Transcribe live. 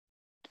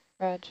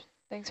Reg.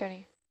 Thanks,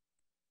 Ernie.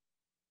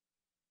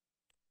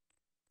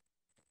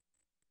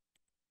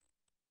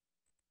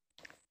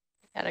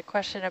 Had a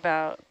question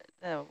about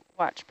the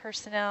watch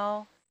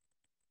personnel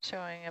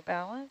showing a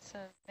balance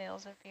of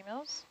males and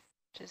females,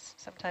 which is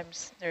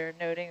sometimes they're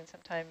noting and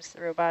sometimes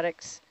the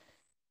robotics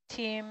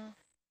team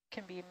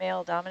can be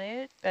male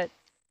dominated, but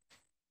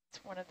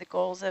it's one of the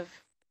goals of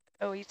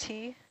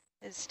OET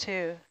is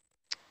to...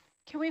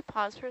 Can we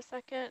pause for a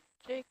second,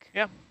 Jake?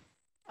 Yeah.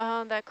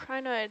 That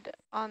crinoid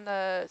on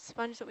the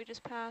sponge that we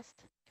just passed,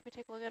 can we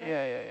take a look at it?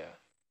 Yeah.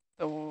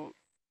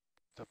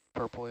 The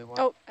purpley one.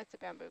 Oh, it's a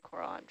bamboo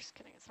coral. I'm just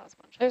kidding. It's not a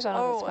sponge. There's one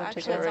on the Oh, sponge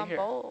actually, as well. it's Right on here.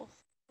 both.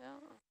 Yeah.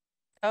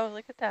 Oh,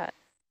 look at that.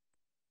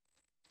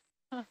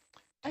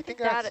 I think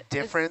that's that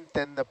different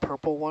than the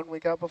purple one we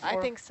got before? I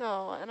think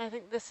so, and I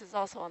think this is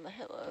also on the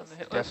hit list. On the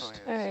hit Definitely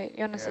list. is. All right, you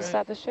want us to Yeah.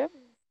 stop the ship?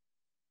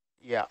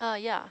 Yeah.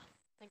 Yeah.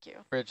 Thank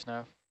you. Bridge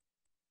nav.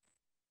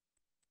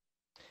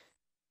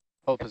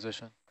 Hold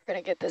position. We're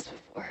gonna get this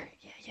before.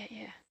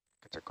 Yeah.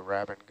 It's a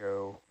grab and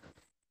go.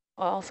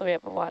 Well, also we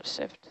have a watch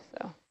shift,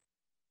 so.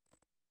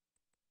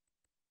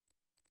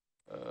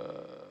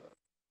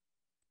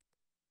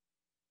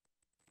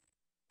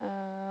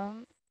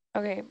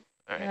 Okay, All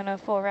I'm right. gonna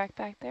full rack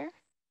back there,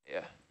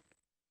 Yeah.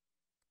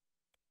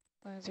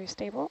 as long as you're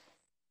stable.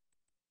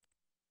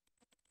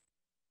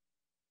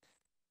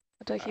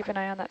 We'll keep an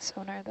eye on that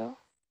sonar though.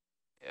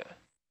 Yeah.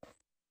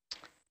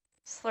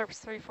 Slurps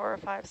 3, 4,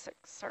 5,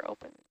 6 are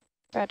open.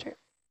 Roger.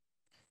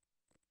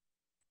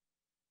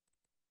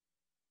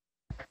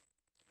 All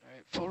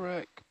right. Full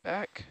rack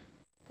back.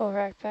 Full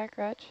rack back,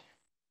 Reg.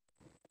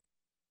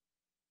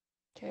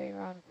 Okay,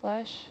 we're on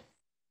flush.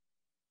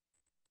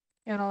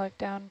 You wanna look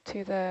down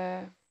to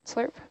the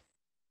slurp?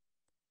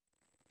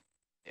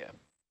 Yeah.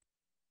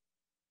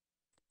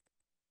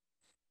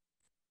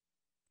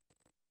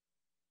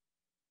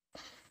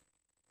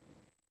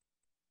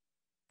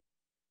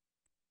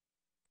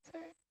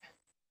 Sorry.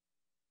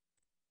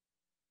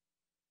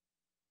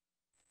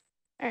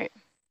 All right.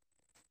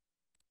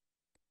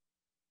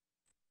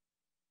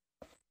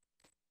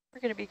 We're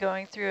going to be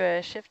going through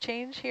a shift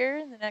change here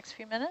in the next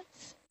few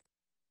minutes.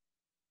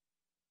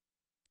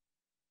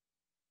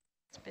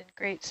 It's been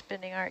great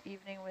spending our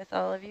evening with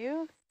all of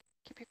you.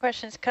 Keep your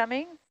questions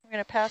coming. I'm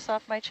going to pass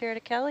off my chair to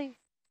Kelly.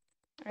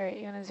 All right,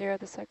 you want to zero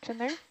the section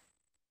there?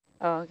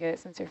 Oh, I'll get it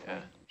since you're Yeah.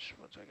 flying. Just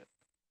 1 second.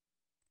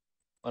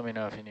 Let me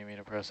know if you need me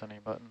to press any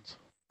buttons.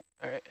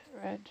 All right.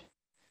 Reg.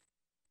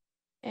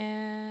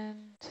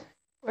 And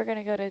we're going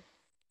to go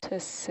to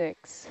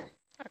 6.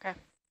 Okay.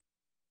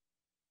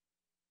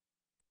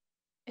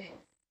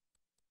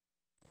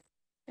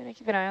 Gonna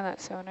keep an eye on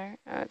that sonar.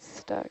 Oh, it's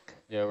stuck.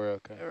 Yeah, we're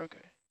okay. They're okay.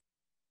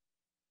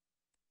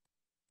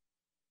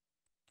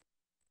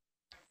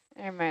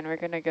 Never mind, we're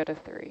gonna go to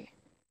 3.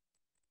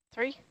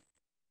 3?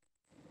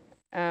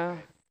 Oh.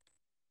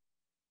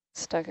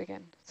 Stuck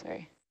again,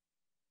 sorry.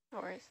 No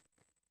worries.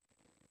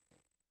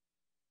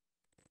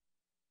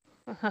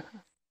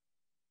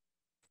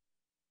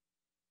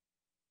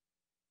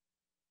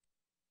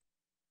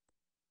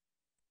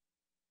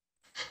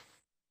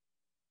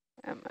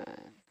 Come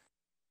on.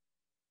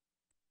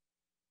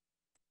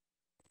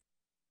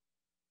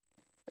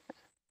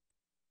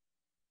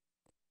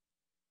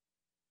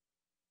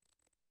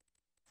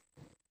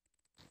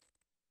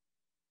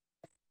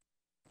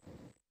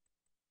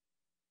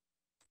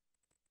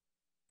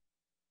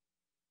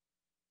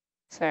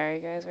 Sorry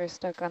guys, we're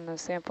stuck on the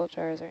sample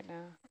jars right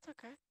now. That's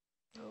okay.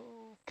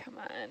 No. Come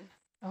on.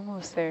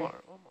 Almost One there.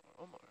 more. One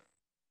more.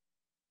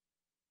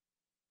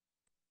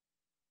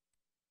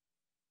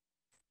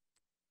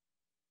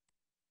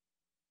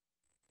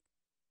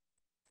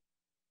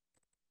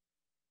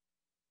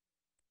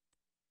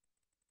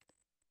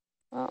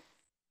 Well,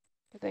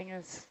 the thing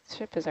is,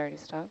 ship is already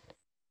stopped.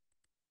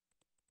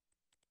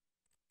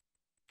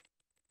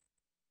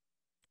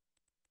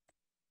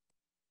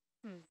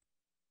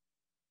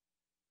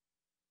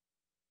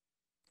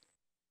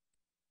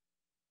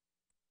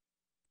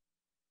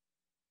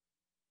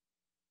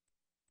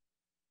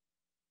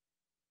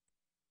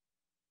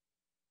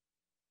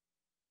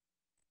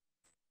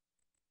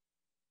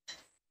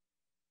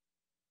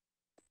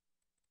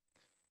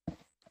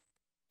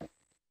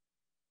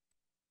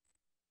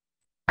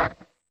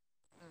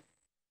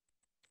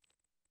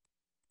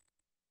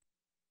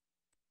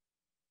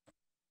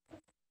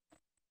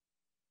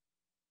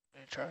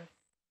 Can you try?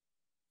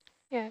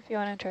 Yeah, if you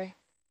want to try.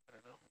 I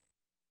don't know.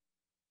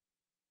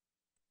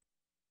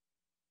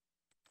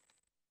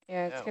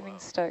 Yeah, it's Yeah, getting wow.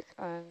 stuck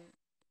on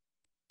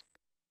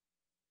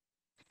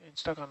Getting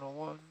stuck on the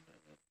 1.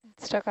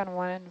 stuck on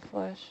 1 and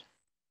flush.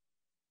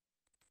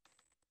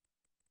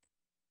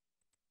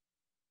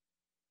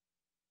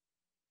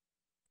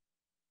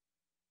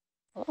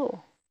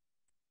 Oh.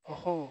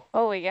 Oh.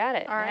 Oh, we got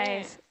it. All right.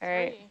 Nice. All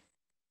right. 3.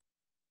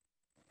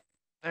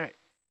 All right.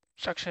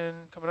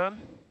 Suction coming on.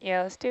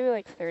 Yeah, let's do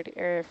like 30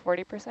 or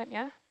 40%,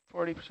 yeah?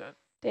 40%.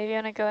 Dave, you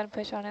want to go ahead and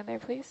push on in there,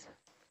 please?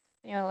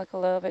 You want to look a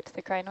little bit to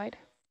the crinoid?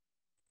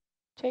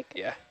 Jake?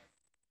 Yeah.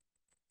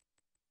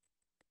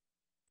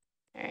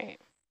 All right.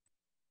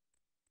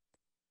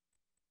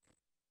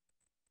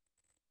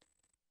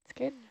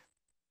 good.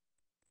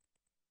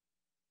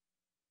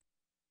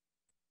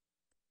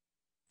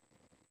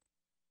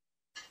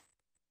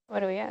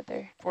 What are we at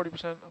there?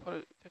 40%. I'll put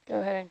it 50. Go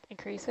ahead and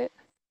increase it.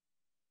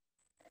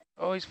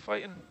 Oh, he's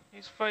fighting.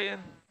 He's fighting.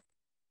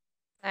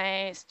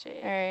 Nice,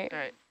 Jake. All right. All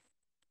right.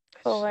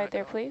 Full It's wide not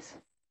there, going. please.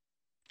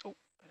 Oh,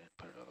 I didn't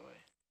put it all the way.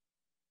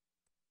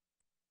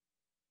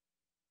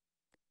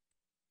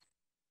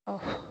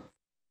 Oh.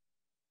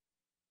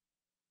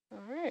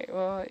 All right.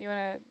 Well, you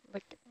want to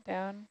look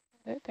down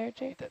there,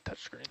 Jake? Need that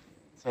touch screen.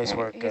 Nice All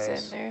right, work, he's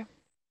guys. in there.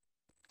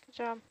 Good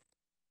job.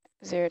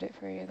 Zeroed it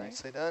for you there.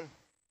 Nicely done.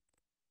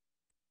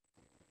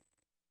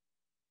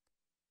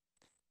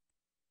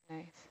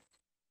 Nice.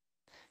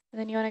 And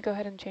then you want to go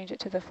ahead and change it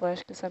to the flush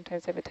because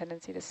sometimes they have a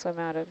tendency to swim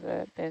out of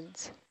the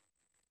bins.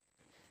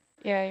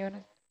 Yeah, you want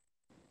to,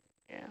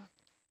 yeah.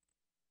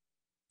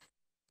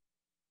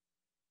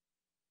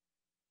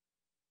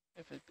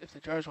 If the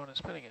jars want to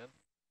spin again,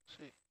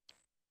 see.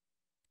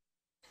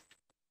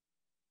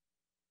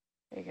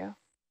 There you go.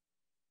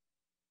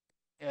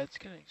 Yeah, it's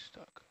getting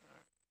stuck.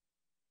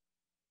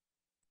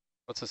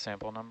 What's the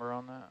sample number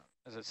on that?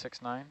 Is it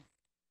 6.9?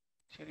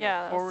 So you gotta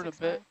Yeah, go that was forward a 6.9.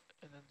 bit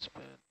and then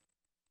spin.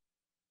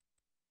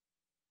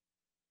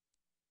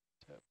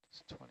 Yep,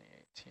 it's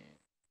 2018.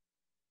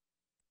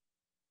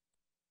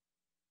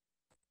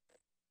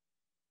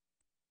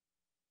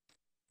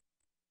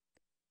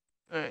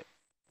 All right.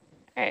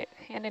 All right,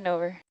 hand it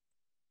over.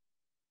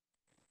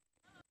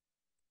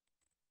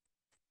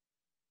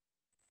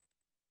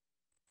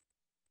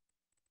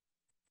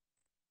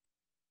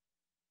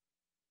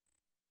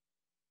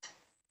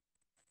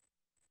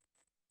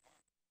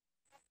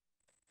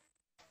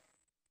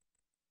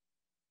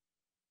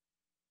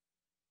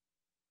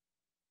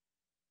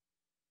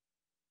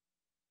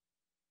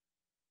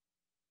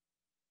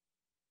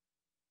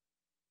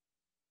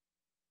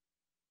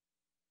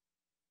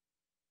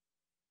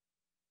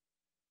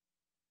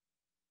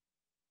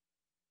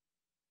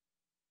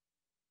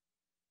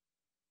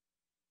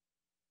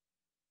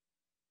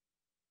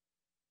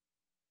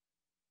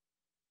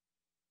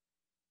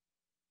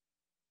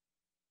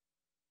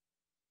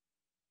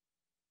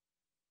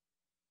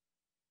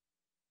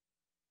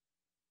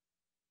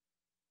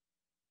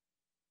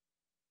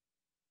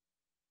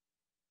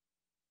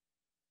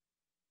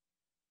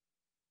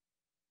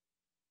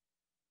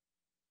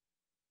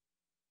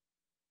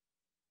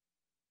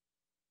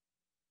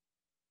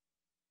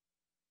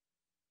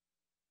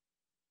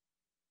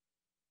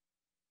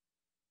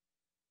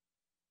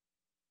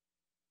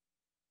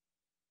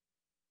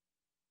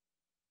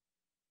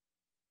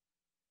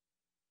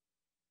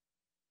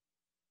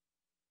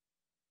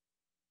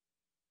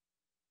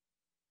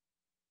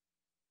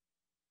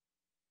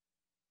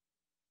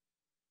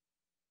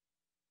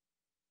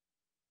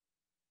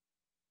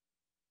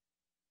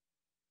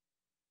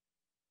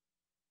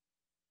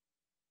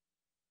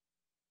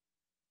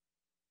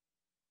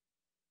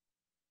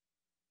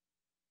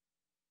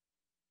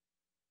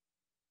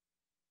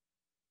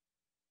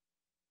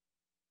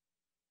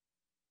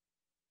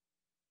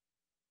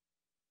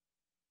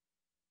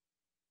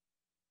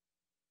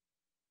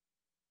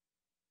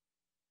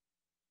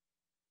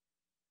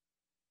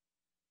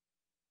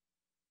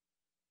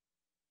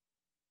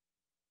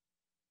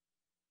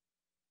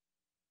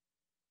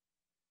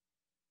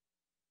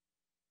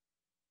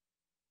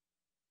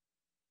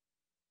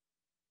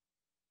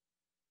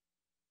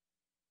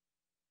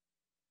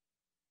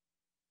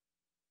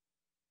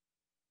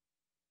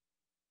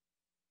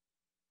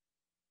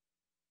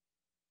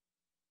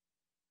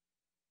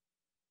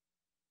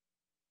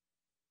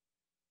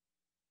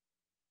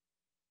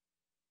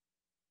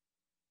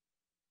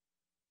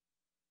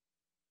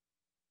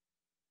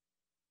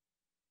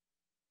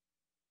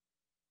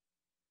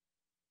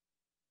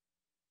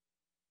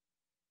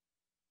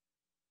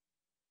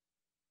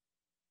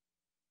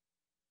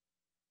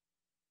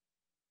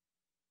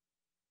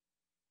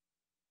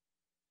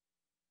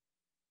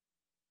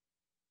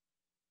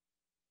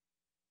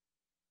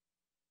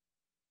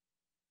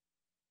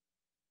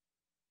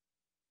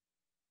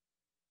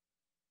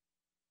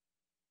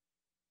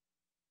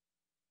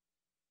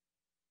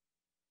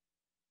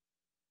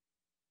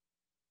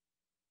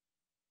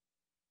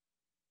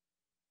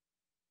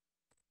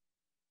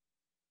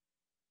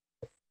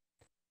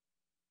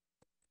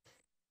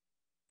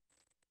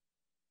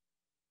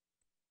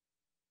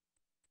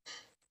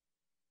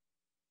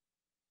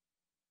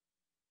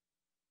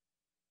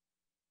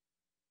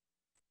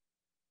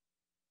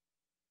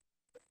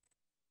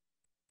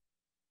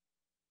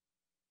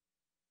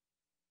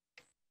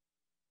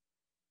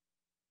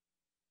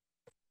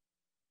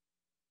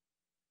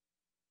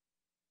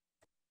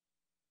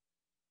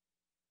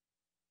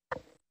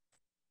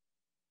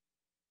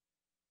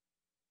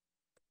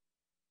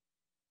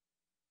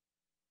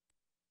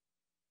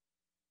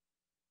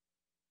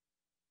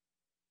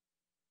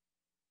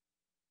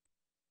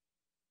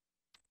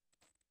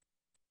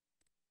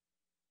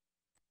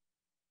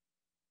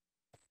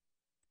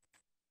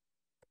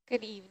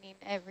 Good evening,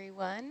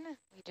 everyone.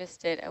 We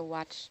just did a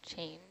watch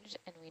change,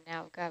 and we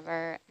now have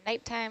our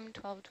nighttime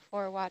 12 to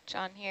 4 watch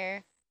on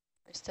here.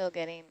 We're still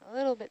getting a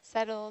little bit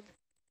settled,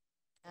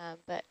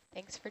 but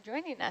thanks for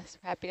joining us.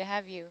 We're happy to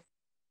have you.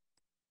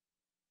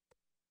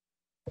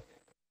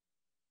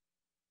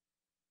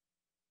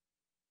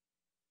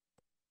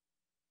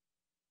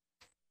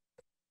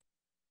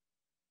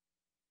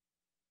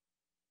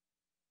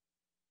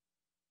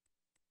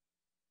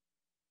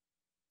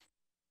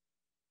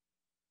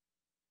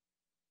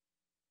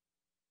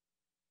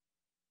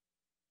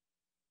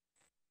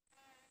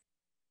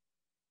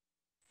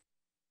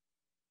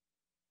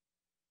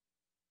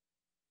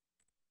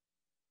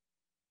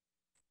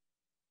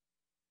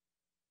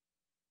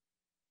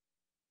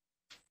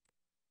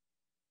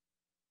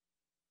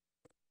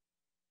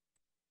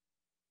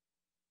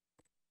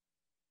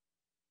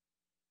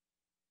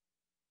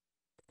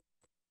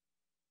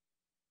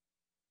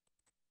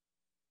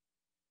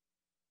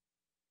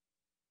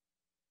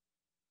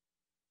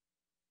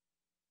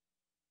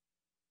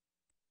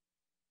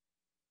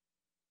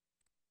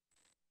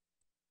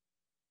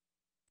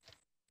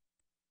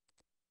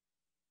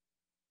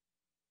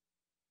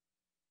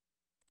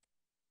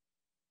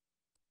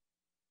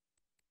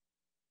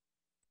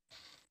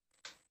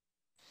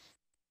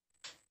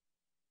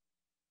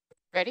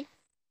 Ready?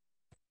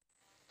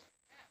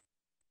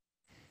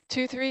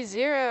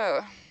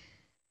 230.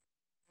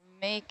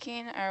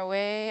 Making our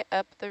way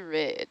up the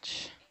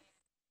ridge.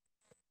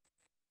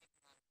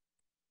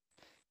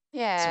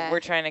 Yeah. So we're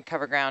trying to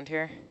cover ground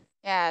here.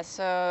 Yeah,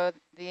 so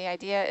the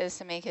idea is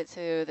to make it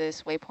to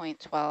this waypoint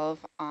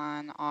 12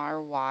 on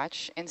our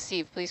watch. And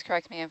Steve, please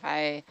correct me if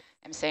I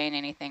am saying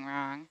anything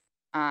wrong.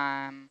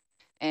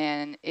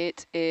 And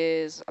it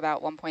is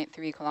about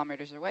 1.3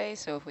 kilometers away.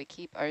 So if we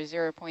keep our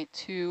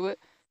 0.2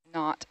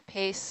 knot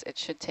pace, it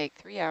should take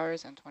 3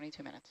 hours and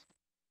 22 minutes.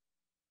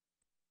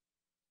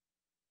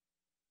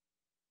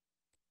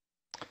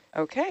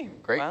 Okay,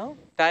 Great. Well,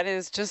 that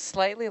is just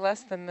slightly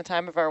less than the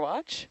time of our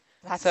watch.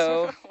 That's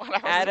So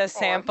what I add a was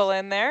informed. sample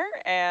in there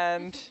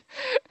and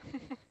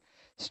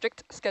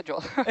Strict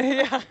schedule.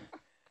 yeah.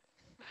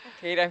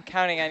 Kate, I'm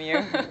counting on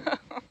you.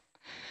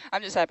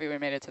 I'm just happy we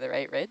made it to the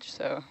right ridge,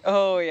 so.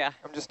 Oh yeah.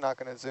 I'm just not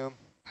going to zoom.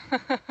 No,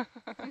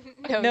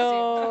 Zoom the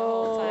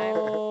whole time.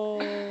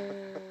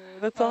 No,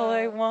 that's all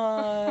I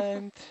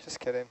want. Just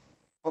kidding.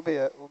 We'll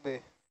be.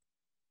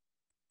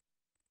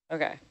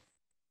 Okay.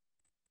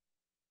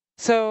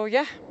 So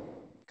yeah,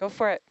 go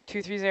for it.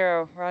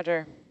 230,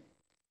 Roger.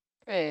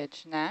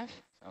 Ridge, nav.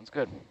 Sounds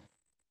good.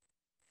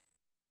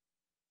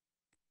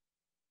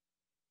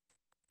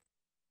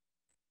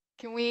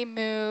 Can we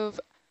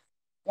move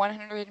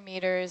 100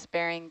 meters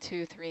bearing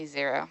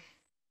 230?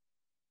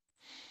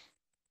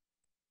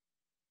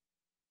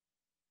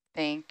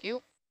 Thank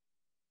you.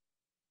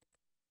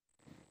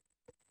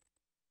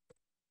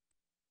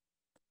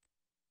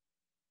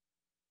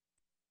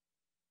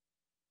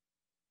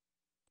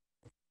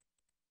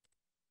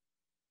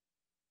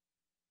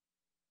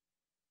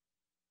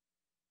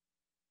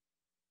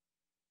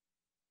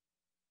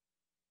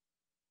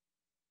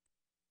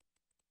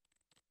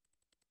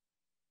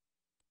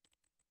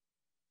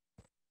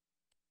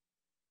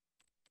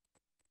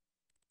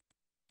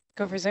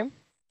 Go for zoom.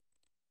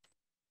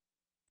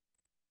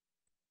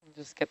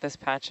 Just get this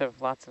patch of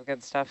lots of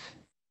good stuff.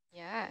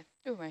 Yeah,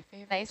 Ooh, my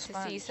favorite nice to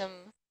see sponge. some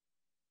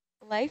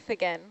life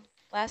again.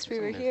 Last we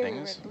Some were new here, we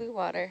were things. in blue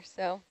water,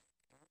 so.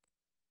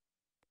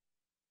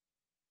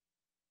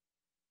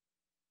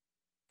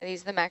 Are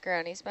these the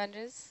macaroni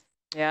sponges?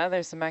 Yeah,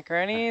 there's some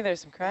macaroni, there's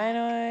some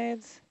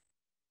crinoids.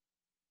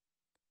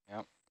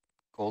 Yep.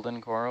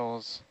 Golden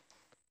corals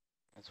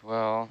as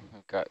well.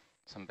 We've got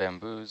some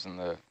bamboos in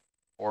the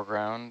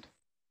foreground.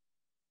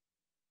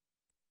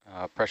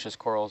 Precious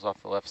corals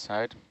off the left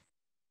side.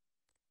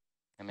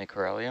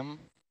 Hemicorallium.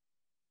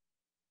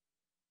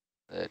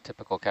 The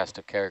typical cast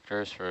of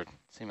characters for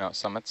seamount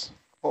summits.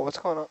 Well, what's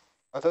going on?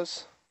 Are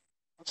those?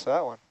 What's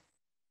that one?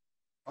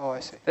 Oh,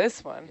 I see.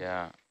 This one.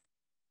 Yeah.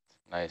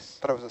 Nice.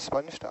 Thought it was a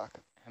sponge stock.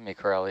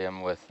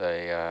 Hemicorallium with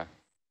a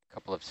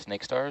couple of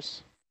snake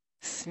stars.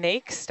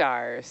 Snake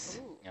stars.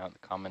 Ooh. You know, the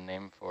common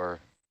name for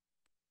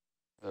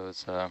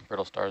those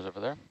brittle stars over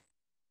there.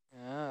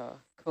 Oh,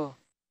 cool.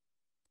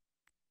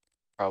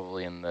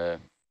 Probably in the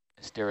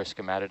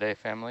Asteroschematidae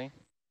family.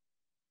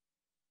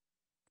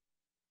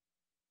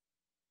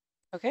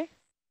 Okay.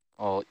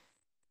 All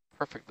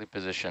perfectly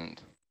positioned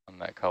on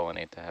that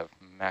colony to have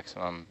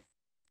maximum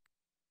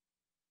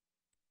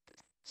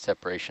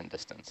separation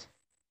distance.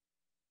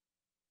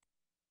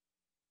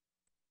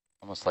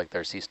 Almost like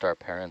their sea star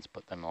parents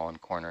put them all in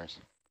corners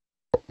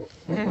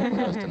so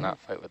as to not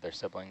fight with their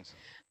siblings.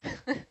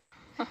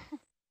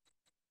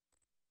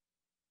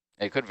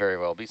 It could very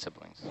well be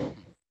siblings.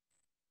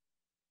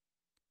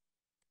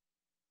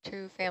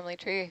 True family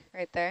tree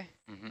right there.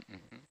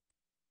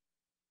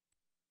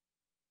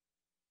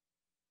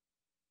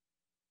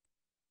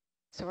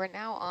 So we're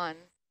now on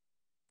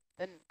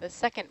the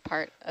second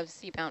part of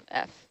Seamount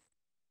F.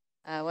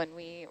 When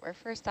we were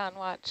first on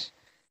watch,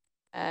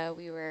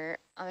 we were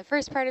on the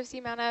first part of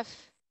Seamount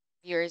F.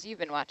 Viewers, you've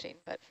been watching,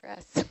 but for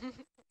us,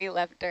 we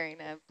left during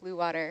a blue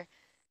water,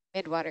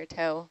 mid-water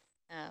tow.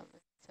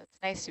 So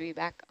It's nice to be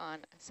back on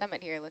a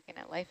summit here looking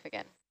at life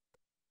again.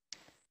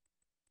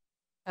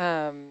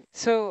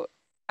 So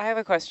I have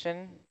a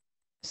question.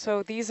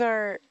 So these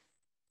are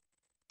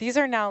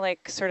now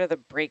like sort of the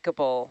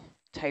breakable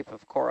type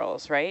of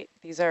corals, right?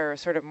 These are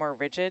sort of more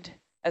rigid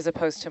as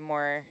opposed to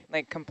more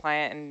like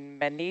compliant and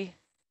bendy.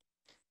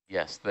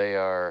 Yes, they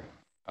are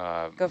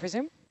Go for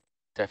zoom.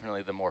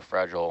 definitely the more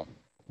fragile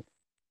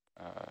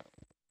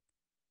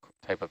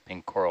type of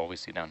pink coral we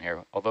see down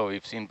here. Although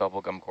we've seen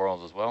bubblegum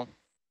corals as well,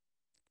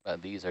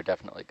 but these are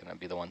definitely going to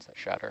be the ones that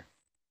shatter.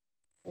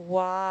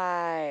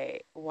 Why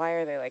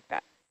are they like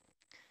that?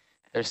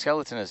 Their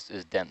skeleton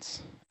is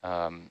dense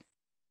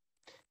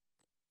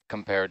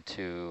compared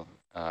to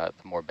the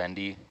more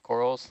bendy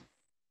corals.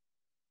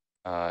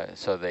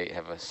 So they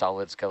have a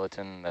solid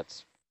skeleton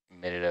that's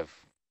made of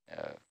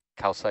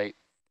calcite,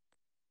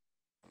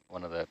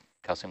 one of the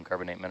calcium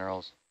carbonate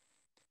minerals.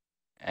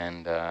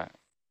 And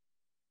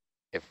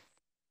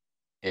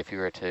if you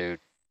were to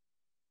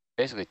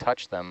basically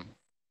touch them,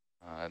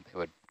 they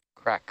would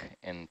crack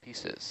in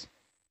pieces.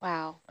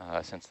 Wow.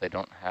 Since they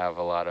don't have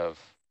a lot of,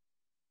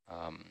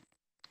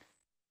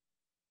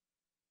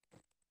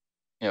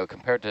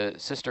 compared to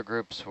sister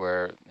groups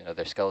where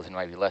their skeleton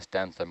might be less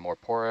dense, they're more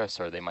porous,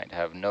 or they might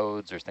have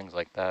nodes or things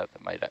like that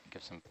that might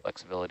give some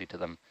flexibility to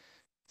them.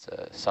 It's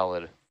a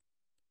solid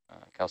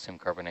calcium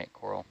carbonate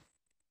coral.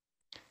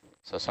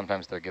 So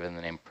sometimes they're given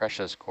the name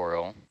precious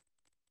coral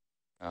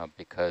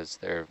because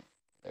their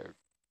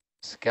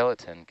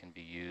skeleton can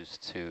be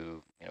used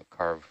to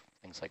carve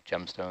things like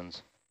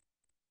gemstones,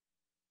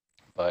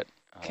 but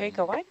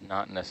Go on.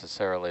 not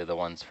necessarily the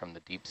ones from the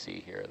deep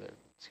sea here. The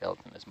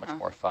skeleton is much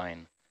more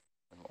fine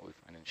than what we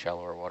find in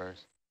shallower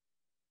waters.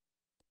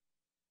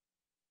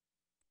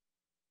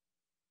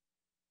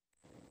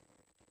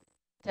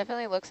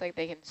 Definitely looks like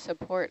they can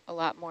support a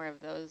lot more of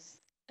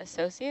those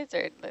associates,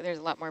 or there's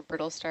a lot more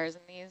brittle stars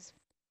in these.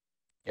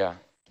 Yeah.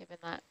 Given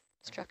that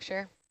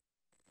structure.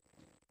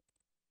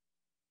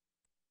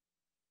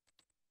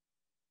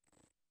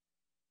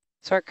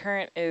 So our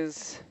current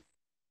is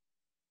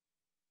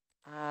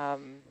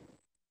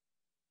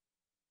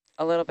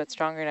a little bit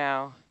stronger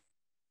now,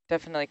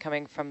 definitely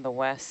coming from the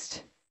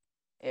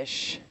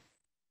west-ish.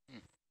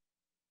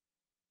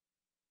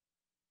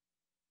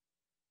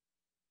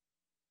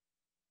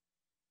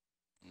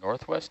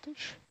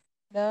 Northwestish?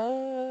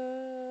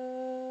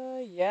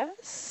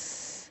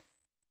 Yes.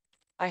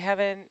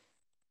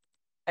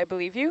 I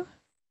believe you.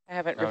 I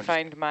haven't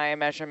refined my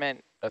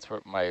measurement. That's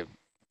what my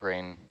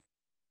brain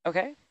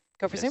Okay,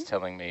 go for zoom. is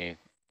telling me,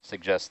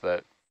 suggests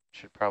that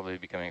should probably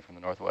be coming from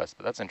the northwest,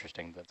 but that's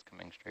interesting. That's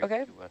coming straight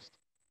due west.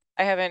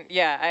 I haven't,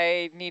 yeah,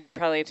 I need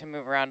probably to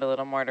move around a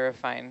little more to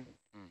refine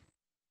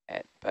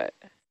it, but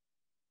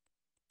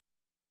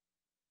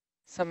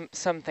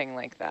something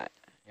like that.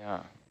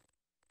 Yeah.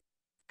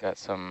 Got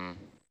some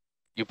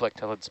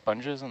euplectellid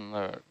sponges in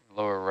the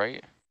lower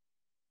right.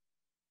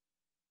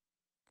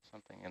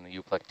 Something in the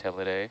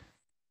euplectellidae.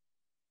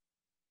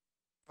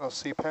 Oh,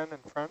 sea pen in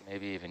front.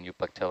 Maybe even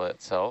euplectella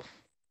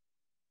itself.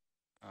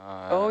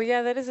 Oh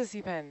yeah, that is a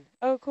sea pen.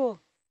 Oh, cool.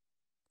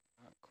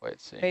 Not quite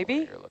seeing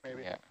Maybe? what you're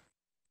looking at.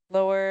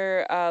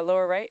 Lower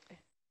right.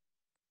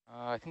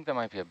 I think that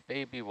might be a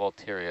baby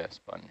Walteria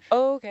sponge.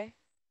 Oh, okay.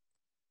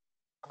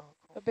 Oh,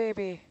 cool. A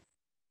baby.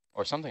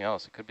 Or something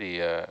else. It could be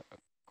a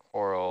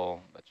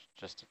coral that's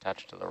just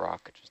attached to the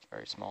rock. It's just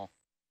very small.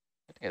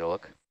 Let's get a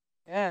look.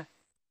 Yeah.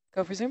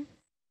 Go for zoom.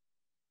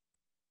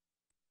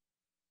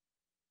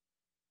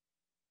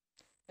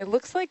 It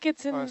looks like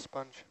it's in... a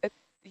sponge.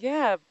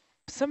 Yeah,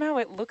 somehow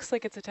it looks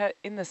like it's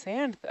in the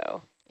sand,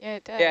 though. Yeah,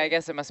 it does. Yeah, I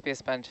guess it must be a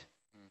sponge.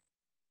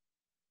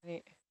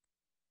 Neat.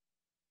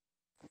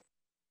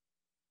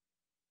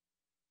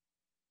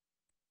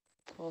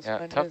 Cool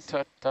Yeah,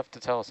 tough to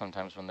tell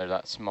sometimes when they're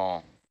that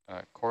small.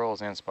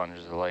 Corals and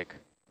sponges alike.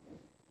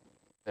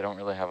 They don't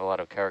really have a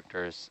lot of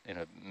characters.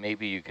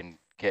 Maybe you can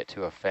get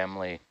to a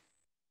family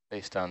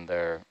based on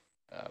their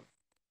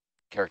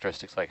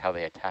characteristics, like how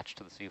they attach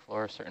to the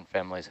seafloor. Certain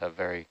families have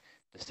very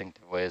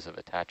distinctive ways of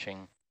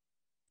attaching,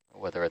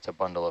 whether it's a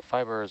bundle of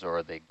fibers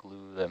or they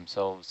glue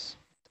themselves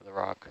to the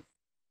rock.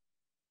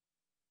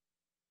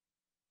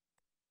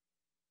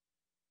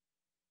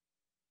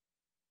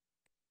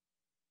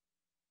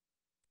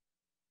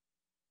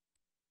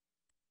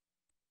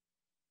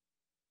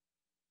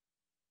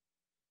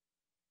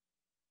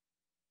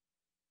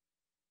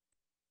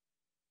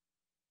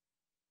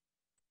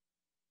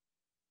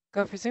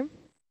 Go for zoom.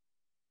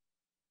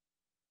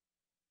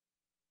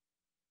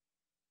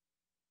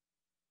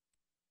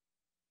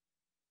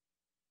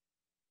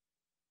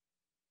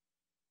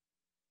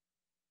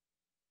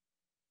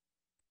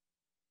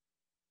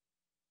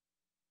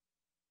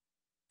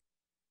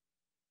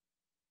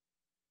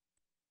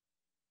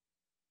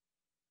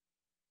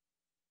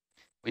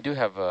 We do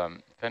have,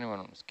 if anyone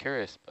was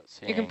curious about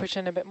seeing... You can push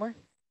in a bit more.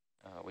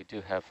 We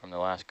do have from the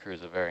last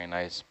cruise a very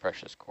nice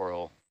precious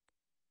coral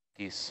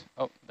piece.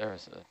 Oh,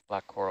 there's a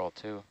black coral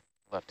too,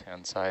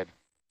 left-hand side.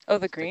 Oh,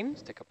 the green?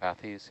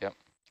 Stichopathes, yep.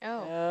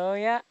 Oh. Oh,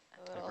 yeah.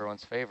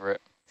 Everyone's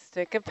favorite.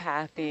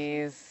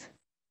 Stichopathes.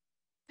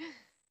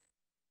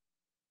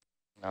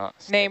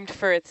 Not stick. Named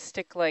for its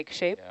stick-like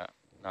shape? Yeah,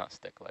 not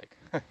stick-like.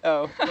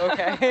 Oh,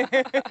 okay.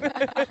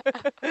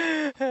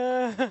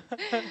 A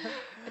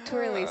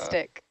twirly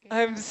stick.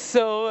 I'm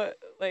so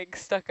like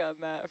stuck on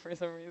that for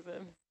some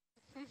reason.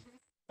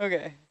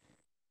 Okay.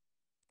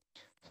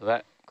 So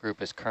that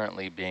group is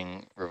currently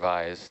being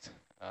revised,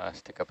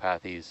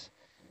 Stichopathes.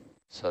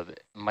 So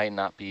it might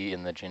not be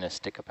in the genus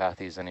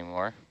Stichopathes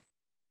anymore.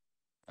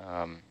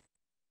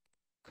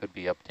 Could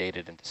be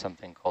updated into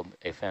something called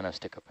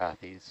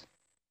Aphanostichopathes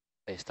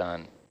based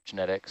on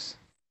genetics.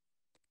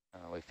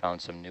 We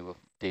found some new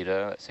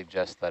data that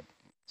suggests that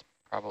it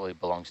probably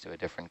belongs to a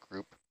different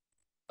group,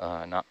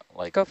 not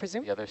like Go for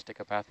zoom. the other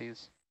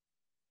Stichopathes,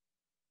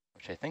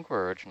 which I think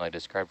were originally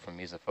described from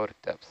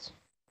mesophotic depths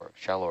or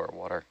shallower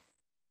water.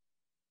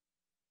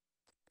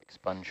 Big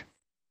sponge.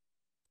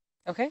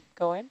 Okay,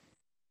 go in.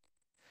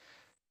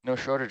 No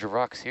shortage of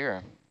rocks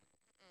here.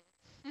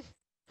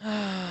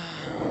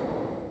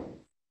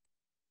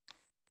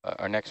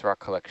 Our next rock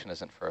collection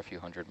isn't for a few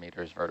hundred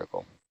meters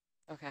vertical.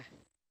 Okay. I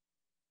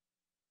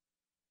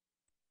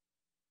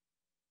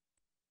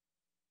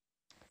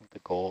think the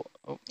goal,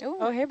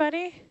 Oh, hey,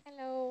 buddy.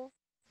 Hello.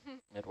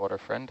 midwater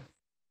friend.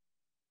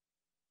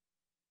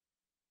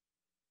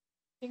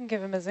 You can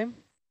give him a zoom.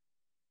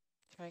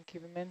 Try and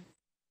keep him in.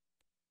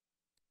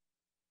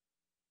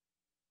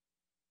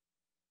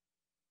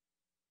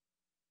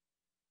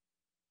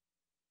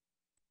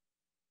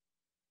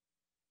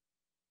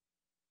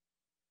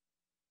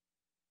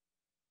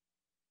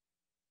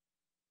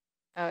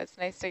 Oh, it's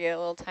nice to get a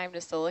little time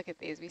just to look at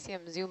these. We see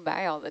them zoom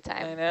by all the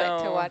time. I But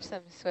to know. watch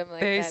them swim like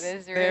that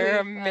is really They're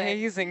fun.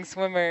 amazing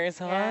swimmers,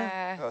 huh?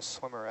 Yeah. Oh,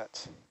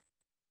 swimmerettes.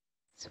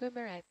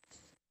 Swimmerettes.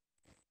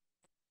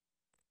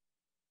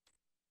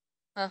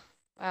 Huh.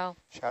 Wow.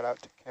 Shout out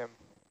to Kim.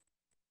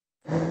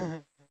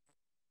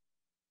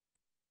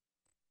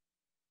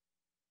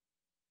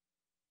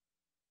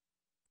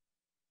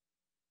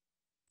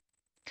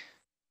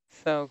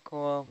 So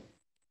cool.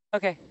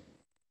 Okay,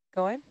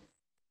 go in.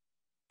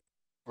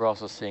 We're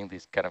also seeing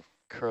these kind of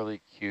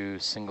curly-Q,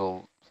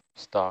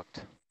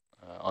 single-stalked,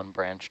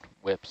 unbranched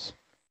whips.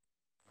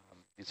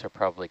 These are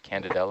probably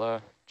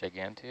Candidella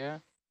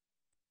gigantea,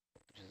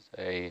 which is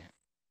a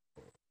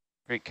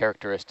pretty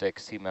characteristic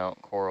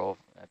seamount coral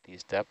at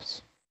these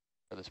depths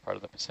for this part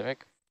of the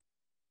Pacific.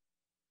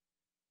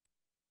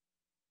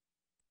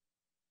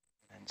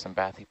 And some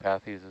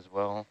Bathypathes as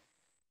well.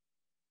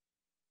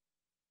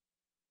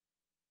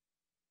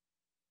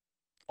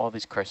 All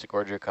these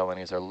Chrysogorgia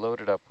colonies are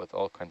loaded up with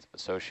all kinds of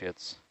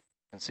associates.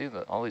 You can see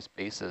that all these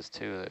bases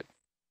too, that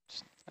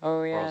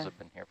Oh, corals yeah. have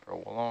been here for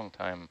a long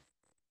time.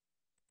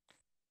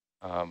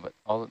 But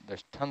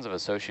there's tons of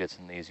associates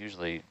in these,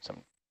 usually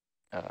some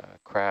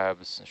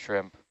crabs,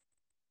 shrimp.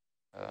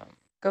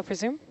 Go for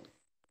zoom.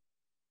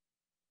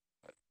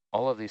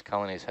 All of these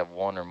colonies have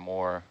one or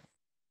more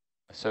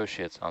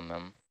associates on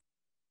them,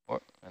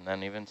 and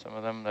then even some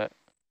of them that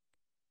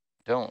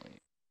don't. You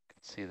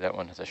can see that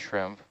one has a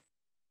shrimp.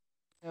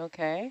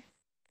 Okay.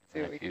 See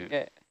And what we if can you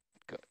get.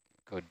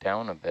 go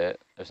down a bit,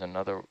 there's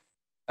another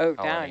Oh,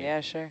 down. colony. Yeah,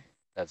 sure.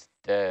 That's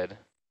dead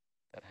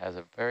that has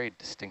a very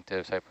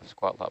distinctive type of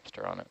squat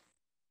lobster on it.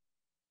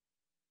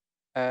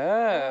 Oh.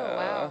 Oh,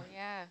 wow.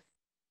 Yeah.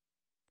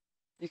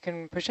 You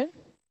can push in?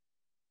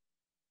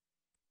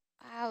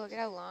 Wow, look at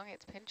how long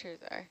its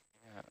pinchers are.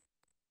 Yeah.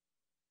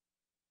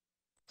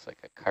 It's like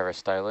a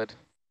chirostylid.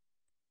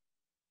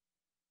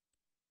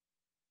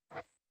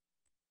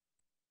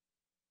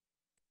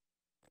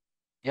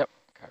 Yep,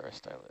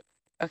 chirostylid.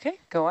 Okay,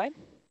 go on.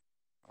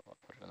 I'll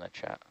put it in the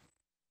chat.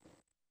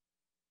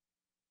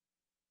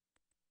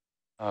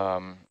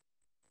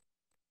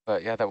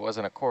 But yeah, that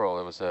wasn't a coral.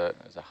 It was a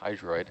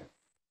hydroid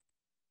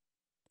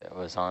that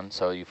was on.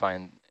 So you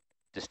find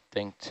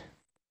distinct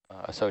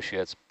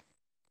associates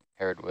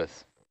paired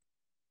with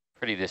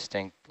pretty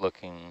distinct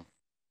looking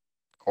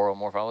coral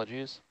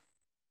morphologies.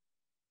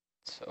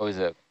 It's always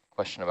a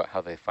question about how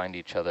they find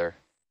each other.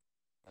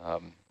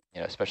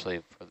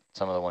 Especially for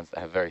some of the ones that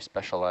have very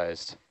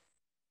specialized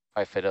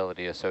high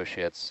fidelity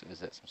associates.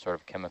 Is it some sort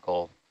of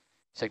chemical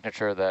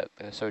signature that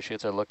the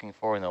associates are looking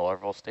for in the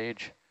larval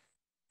stage?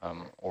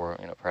 Or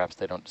perhaps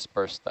they don't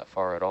disperse that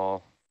far at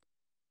all.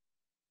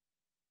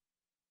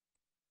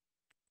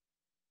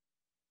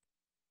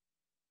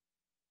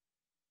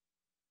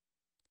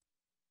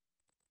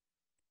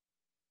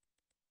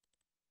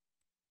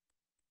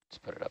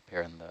 Just put it up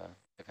here in the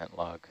event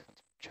log.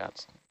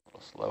 Chat's a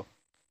little slow.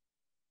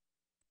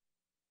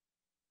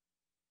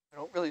 I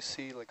don't really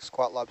see like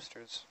squat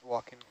lobsters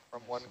walking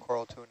from one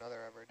coral to another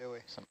ever, do we?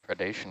 Some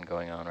predation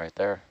going on right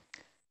there.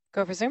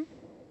 Go for zoom.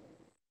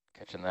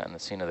 Catching that in the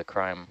scene of the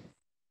crime.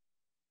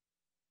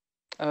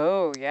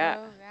 Oh, yeah.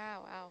 Oh, yeah,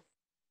 wow.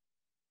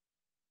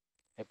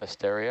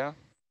 Hypasteria,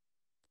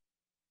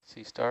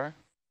 sea star,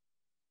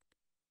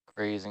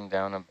 grazing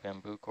down a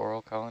bamboo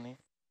coral colony.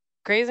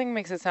 Grazing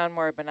makes it sound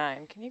more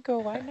benign. Can you go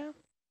wide now?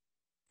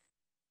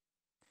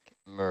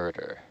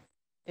 Murder.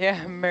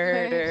 Yeah,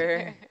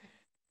 murder.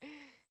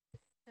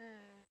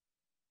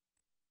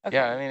 Okay,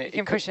 Yeah, I mean, you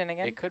can push in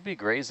again. It could be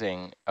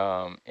grazing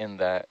in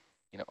that,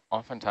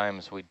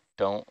 oftentimes we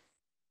don't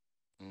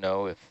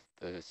know if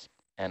this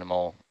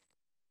animal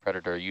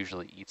predator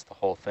usually eats the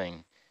whole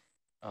thing.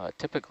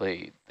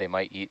 Typically, they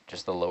might eat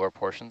just the lower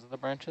portions of the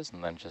branches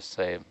and then just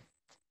say,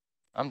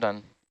 I'm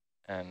done,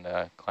 and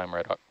climb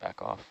right up,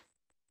 back off.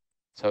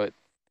 So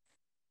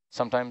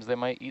sometimes they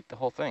might eat the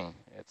whole thing.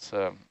 It's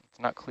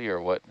not clear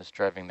what is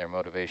driving their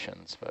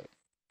motivations, but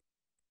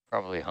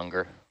probably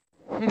hunger.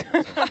 Seems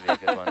to be a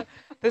good one.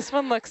 This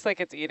one looks like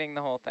it's eating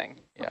the whole thing.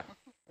 Yeah.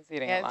 It's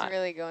eating Yeah, a lot. it's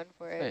really going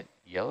for That it.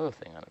 yellow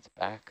thing on its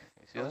back.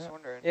 You see I was that?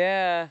 wondering.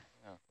 Yeah.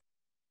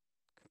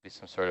 Could be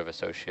some sort of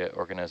associate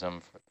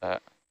organism for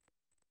that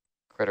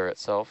critter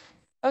itself.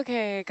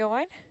 Okay, go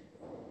on.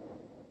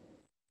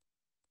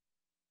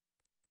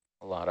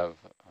 A lot of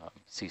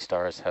sea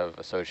stars have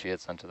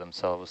associates unto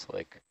themselves,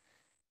 like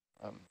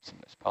some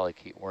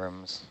polychaete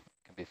worms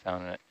can be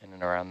found in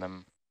and around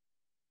them.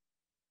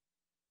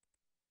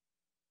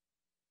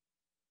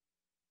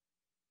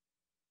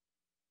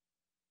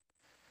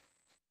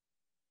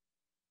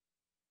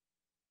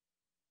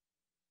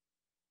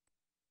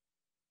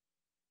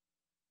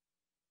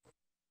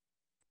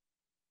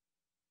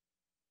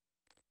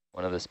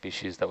 One of the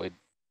species that we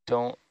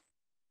don't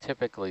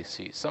typically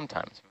see,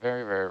 sometimes,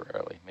 very, very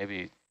rarely,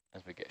 maybe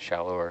as we get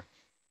shallower,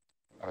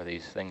 are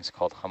these things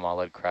called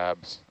hhmm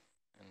crabs.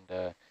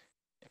 And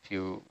if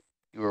you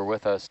were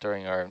with us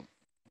during our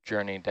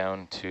journey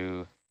down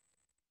to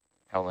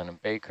Howland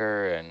and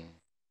Baker and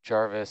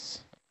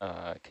Jarvis,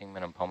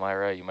 Kingman and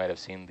Palmyra, you might have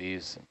seen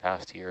these in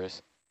past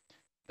years.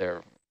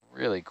 They're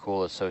really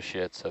cool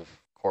associates of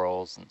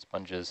corals and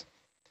sponges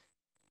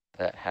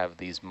that have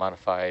these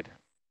modified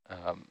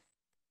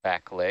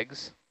back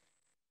legs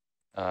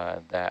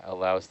that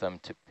allows them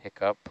to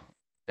pick up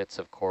bits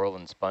of coral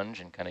and sponge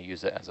and kind of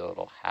use it as a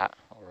little hat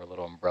or a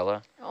little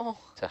umbrella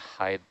to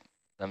hide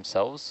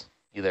themselves,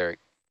 either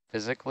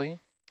physically,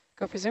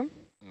 Go for zoom.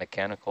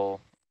 mechanical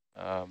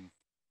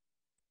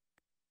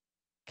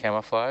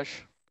camouflage,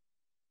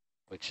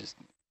 which is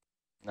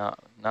not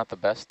the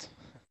best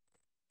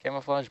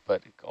camouflage,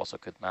 but it also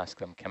could mask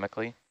them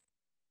chemically.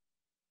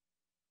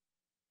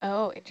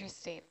 Oh,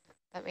 interesting.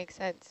 That makes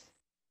sense.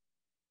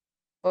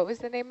 What was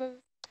the name of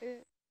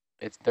it?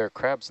 They're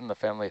crabs in the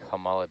family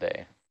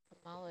Hhomolidae.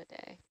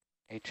 Hhomolidae.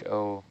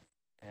 H-O-M-O-L-I-D-A-E.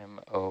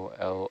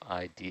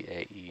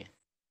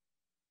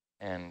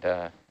 And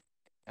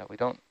we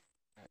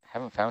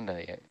haven't found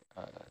any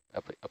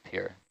up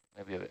here,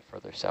 maybe a bit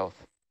further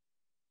south.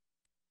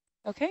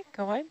 Okay,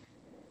 go on.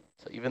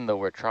 So even though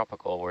we're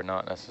tropical, we're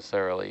not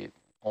necessarily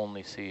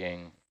only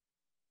seeing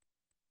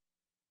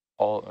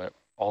all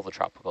the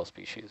tropical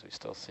species. We're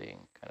still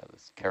seeing kind of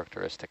this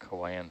characteristic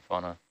Hawaiian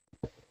fauna.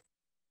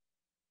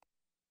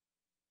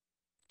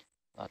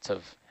 Lots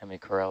of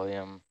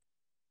hemicorallium,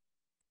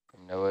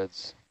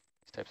 gymnoids,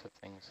 these types of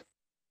things.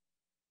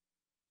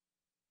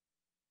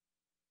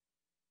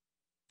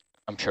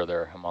 I'm sure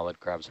there are hhomolid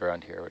crabs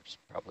around here, which is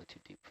probably too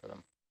deep for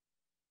them.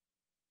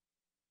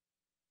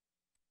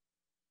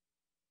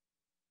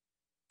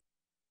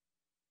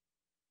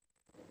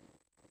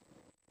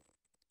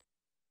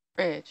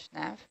 Bridge,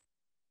 Nav.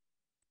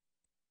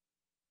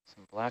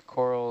 Some black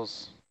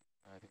corals.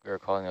 I think we were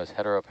calling those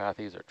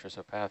heteropathes or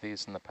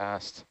trissopathes in the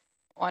past.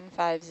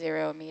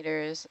 150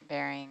 meters,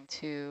 bearing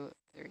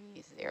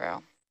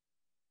 230.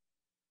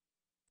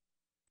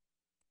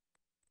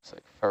 It's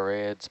like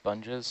farreid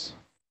sponges.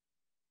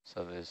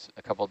 So there's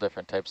a couple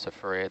different types of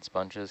farreid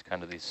sponges,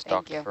 kind of these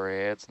stalked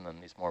farreids, and then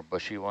these more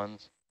bushy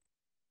ones.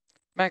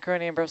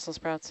 Macaroni and Brussels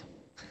sprouts.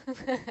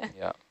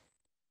 Yeah.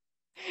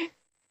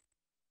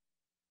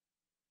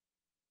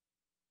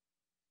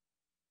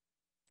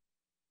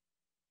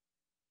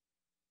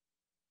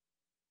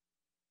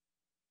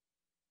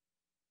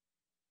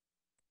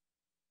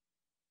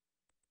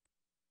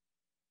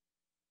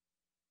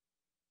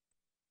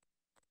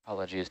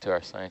 Apologies to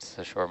our scientists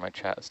ashore. My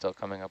chat is still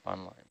coming up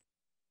online.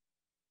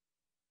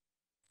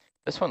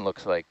 This one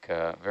looks like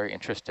very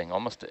interesting.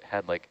 Almost it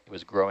had like it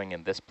was growing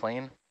in this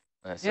plane.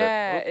 And it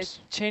Yeah, said, it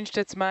changed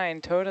its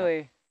mind,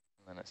 totally.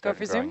 And then it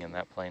started growing in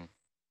that plane.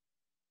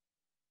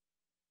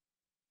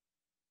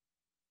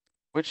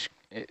 Which,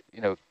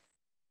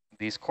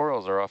 these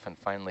corals are often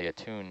finely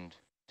attuned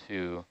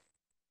to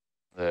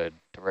the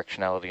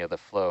directionality of the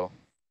flow.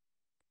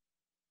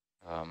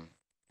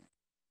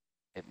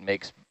 It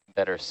makes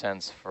better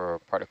sense for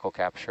particle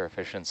capture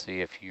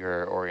efficiency if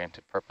you're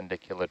oriented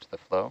perpendicular to the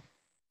flow,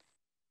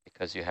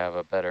 because you have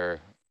a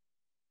better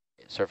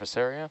surface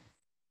area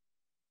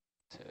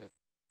to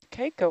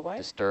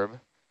disturb.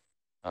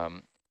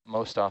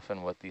 Most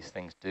often what these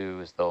things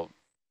do is they'll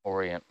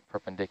orient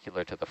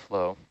perpendicular to the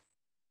flow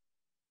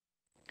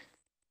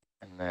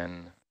and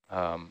then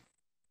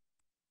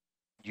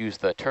use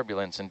the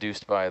turbulence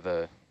induced by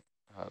their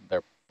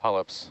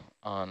polyps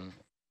on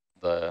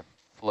the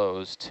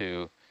flows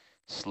to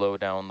slow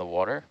down the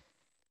water.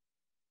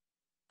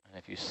 And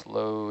if you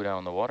slow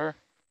down the water,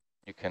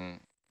 you can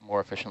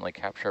more efficiently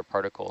capture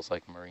particles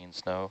like marine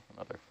snow and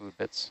other food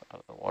bits out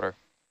of the water.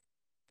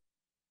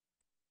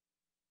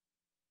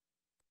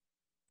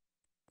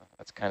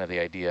 That's kind of the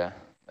idea,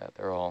 that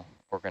they're all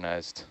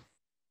organized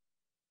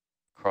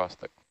across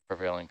the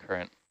prevailing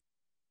current.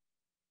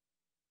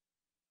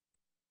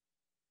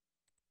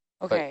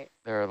 Okay.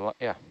 But there are a lot,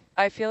 yeah.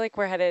 I feel like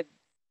we're headed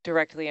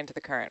directly into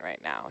the current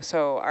right now.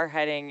 So our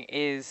heading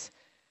is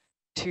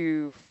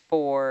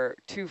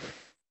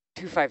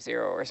 250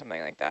 or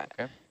something like that.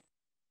 Okay.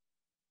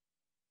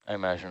 I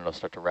imagine it'll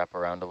start to wrap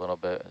around a little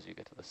bit as you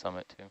get to the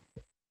summit too.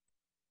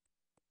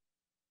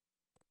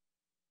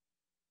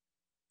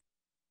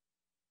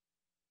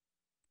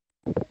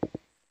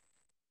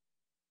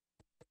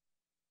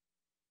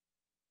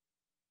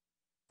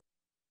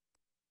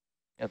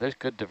 Yeah, there's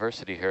good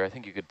diversity here. I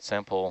think you could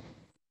sample,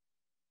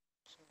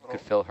 you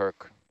could fill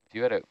Herc. If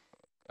you had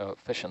a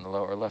fish in the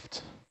lower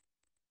left.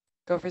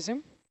 Go for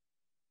zoom.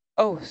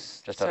 Oh,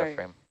 Just sorry. out of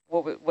frame.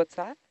 What's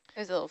that?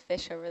 There's a little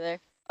fish over there.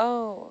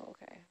 Oh,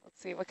 okay.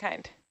 Let's see what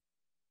kind.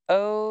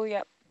 Oh,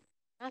 yep.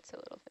 Not so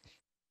little fish.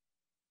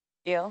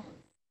 Eel.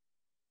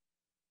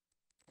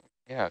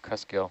 Yeah,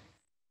 cusk eel.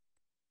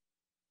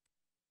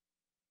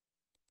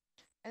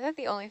 Is that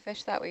the only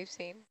fish that we've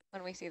seen?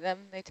 When we see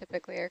them, they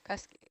typically are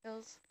cusk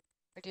eels?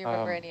 Or do you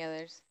remember any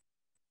others?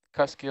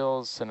 Cusk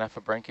eels,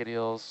 Synephobranchid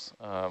eels.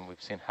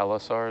 We've seen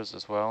halosaurs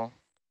as well.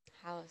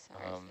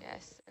 Halosaurs,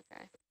 yes.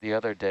 Okay. The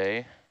other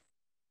day,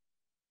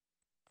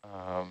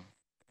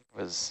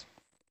 it's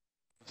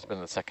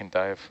been the second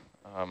dive.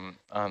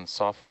 On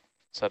soft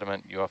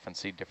sediment, you often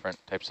see different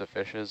types of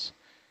fishes.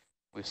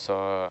 We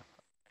saw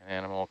an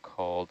animal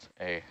called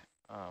a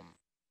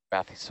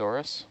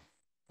Bathysaurus.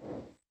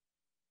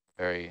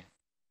 Very,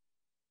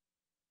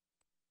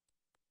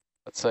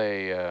 let's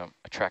say,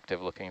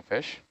 attractive looking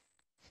fish.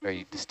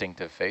 Very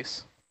distinctive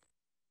face.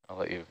 I'll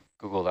let you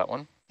Google that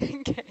one.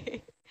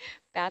 Okay.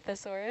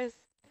 Bathysaurus?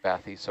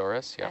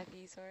 Bathysaurus, yeah.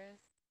 Bathysaurus.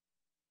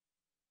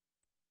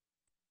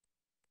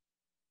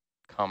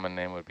 Common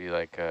name would be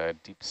like a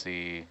deep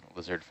sea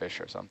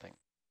lizardfish or something.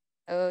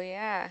 Oh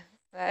yeah,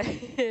 that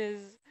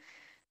is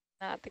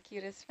not the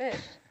cutest fish.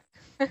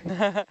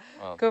 Well,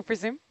 Go for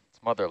zoom.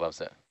 its mother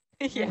loves it.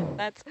 Yeah,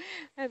 that's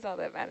all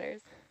that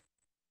matters.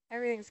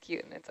 Everything's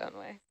cute in its own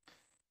way.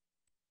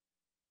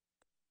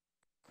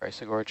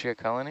 Chrysogorgia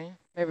colony.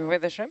 Maybe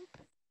with a shrimp.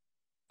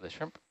 The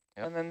shrimp.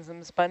 Yep. And then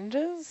some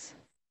sponges.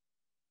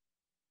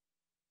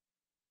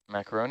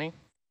 Macaroni.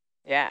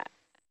 Yeah.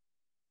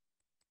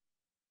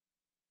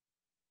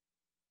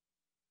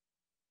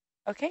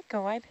 Okay,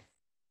 go wide.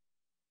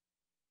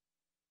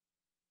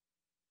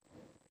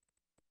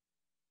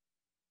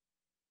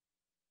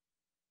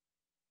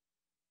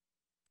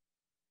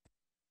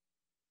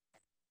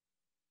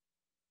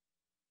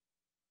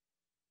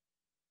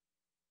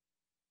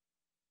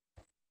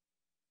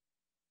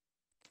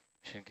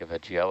 Should give a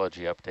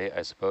geology update,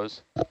 I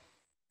suppose.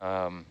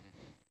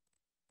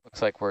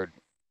 Looks like we're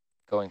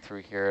going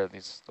through here.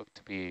 These look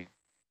to be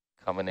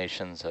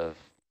combinations of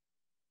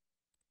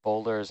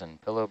boulders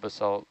and pillow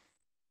basalt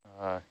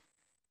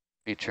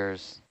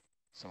features,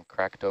 some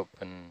cracked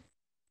open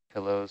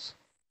pillows,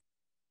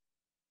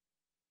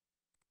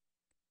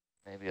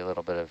 maybe a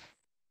little bit of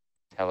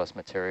talus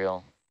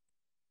material.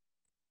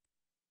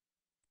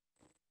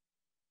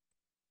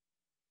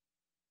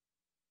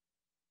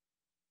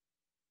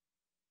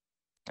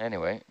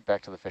 Anyway,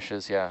 back to the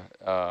fishes, yeah.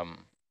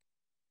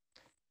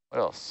 What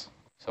else?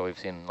 So we've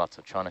seen lots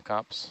of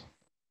chaunacops.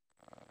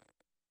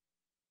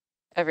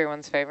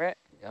 Everyone's favorite.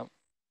 Yep.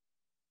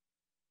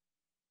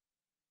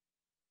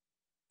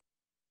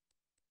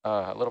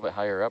 A little bit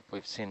higher up,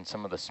 we've seen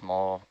some of the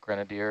small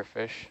grenadier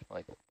fish,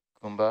 like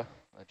Kumba,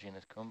 the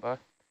genus Kumba.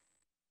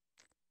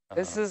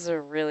 This is a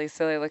really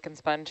silly looking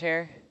sponge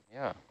here.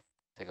 Yeah,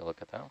 take a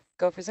look at that.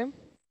 Go for zoom.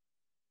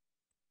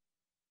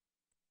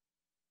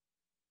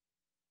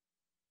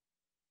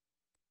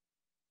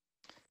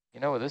 You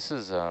know, this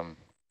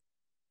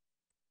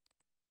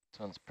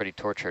one's pretty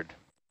tortured.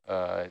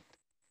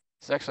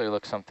 This actually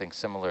looks something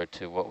similar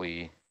to what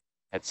we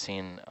had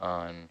seen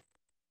on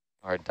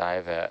our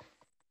dive at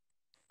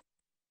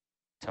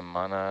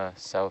Tamana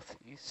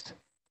Southeast.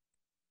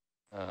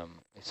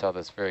 We saw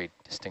this very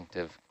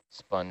distinctive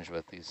sponge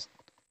with these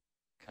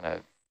kind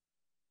of,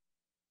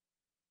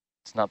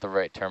 it's not the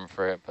right term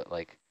for it, but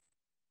like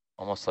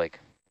almost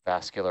like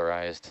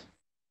vascularized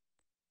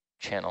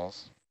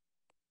channels.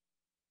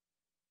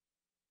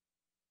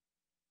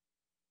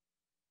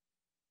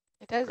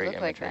 It does Great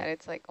look like imagery. that.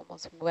 It's like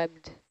almost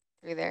webbed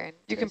through there. And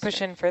You can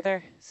push in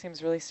further.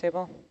 Seems really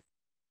stable.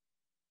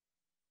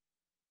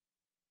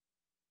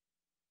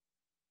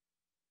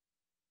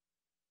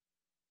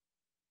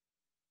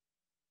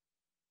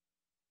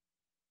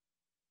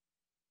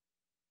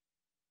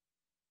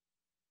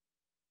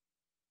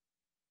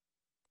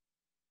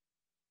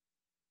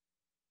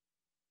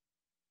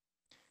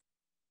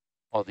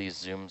 All these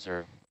zooms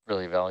are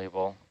really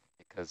valuable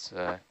because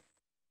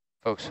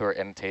folks who are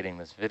annotating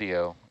this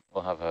video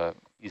will have a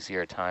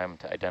easier time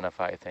to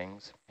identify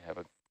things. You have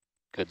a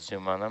good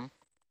zoom on them.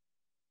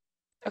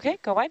 Okay,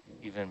 go wide.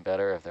 Even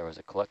better if there was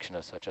a collection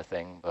of such a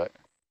thing, but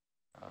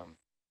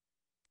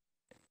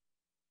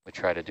we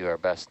try to do our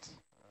best,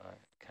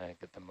 kind of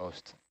get the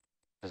most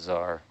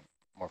bizarre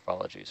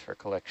morphologies for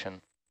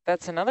collection.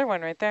 That's another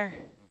one right there.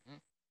 Mm-hmm.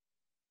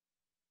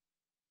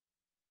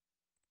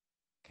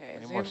 Okay.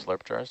 Any more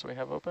slurp jars do we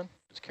have open?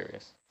 Just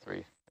curious.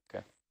 3.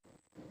 Okay.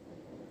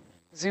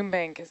 Zoom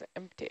bank is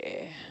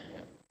empty.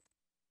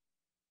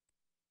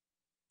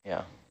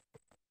 Yeah.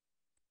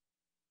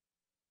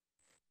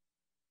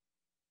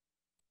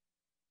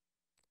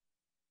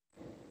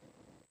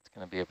 It's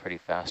going to be a pretty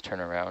fast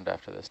turnaround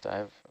after this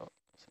dive. Oh,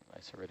 some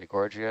nice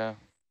Iridogorgia.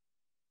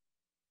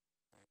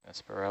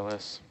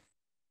 Aspiralis.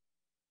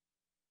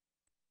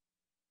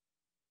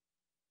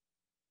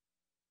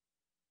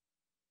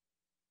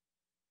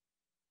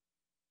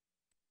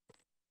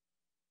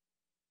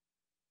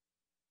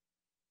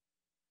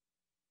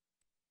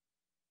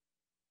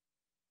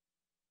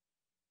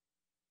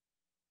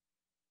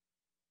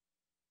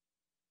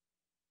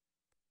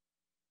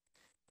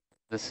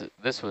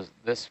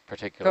 This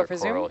particular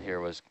coral here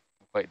was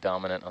quite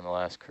dominant on the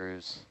last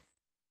cruise.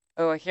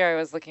 Oh, here I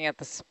was looking at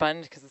the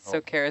sponge because it's so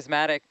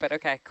charismatic, but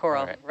okay,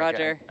 coral. Right.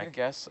 Roger. I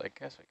guess we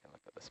can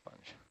look at the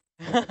sponge.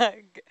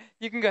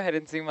 You can go ahead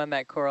and zoom on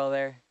that coral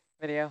there,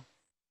 video.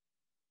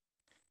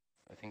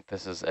 I think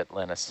this is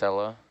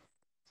Atlanticella.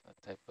 It's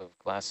a type of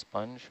glass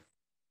sponge.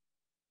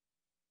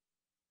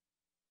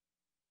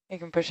 You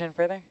can push in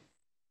further.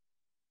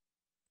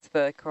 It's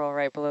the coral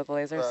right below the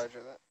lasers. Roger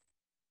that.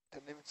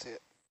 Didn't even see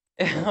it.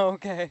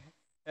 Okay.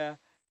 Yeah.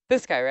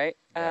 This guy, right?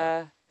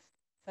 Yeah.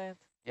 Science.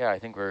 Yeah, I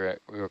think we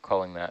were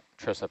calling that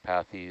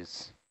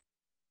Trissopathes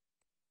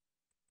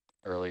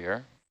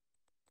earlier.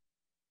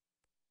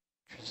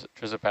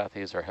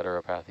 Trissopathes or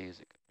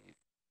heteropathes. It could be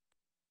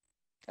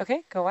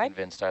okay, go wide.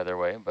 convinced either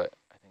way, but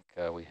I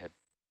think we had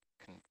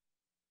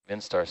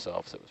convinced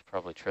ourselves it was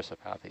probably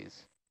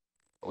Trissopathes.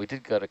 But we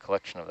did get a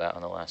collection of that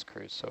on the last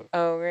cruise, so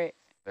oh, great.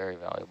 very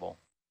valuable.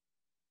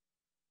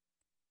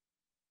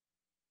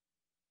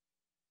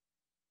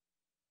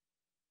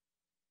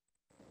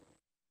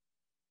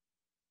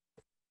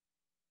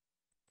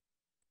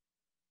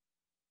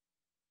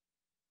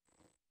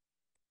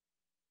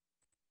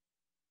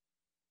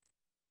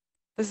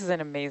 This is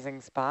an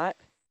amazing spot.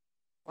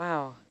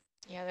 Wow.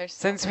 Yeah, there's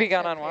so Since we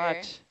got much on up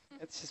watch,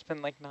 it's just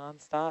been like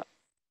nonstop.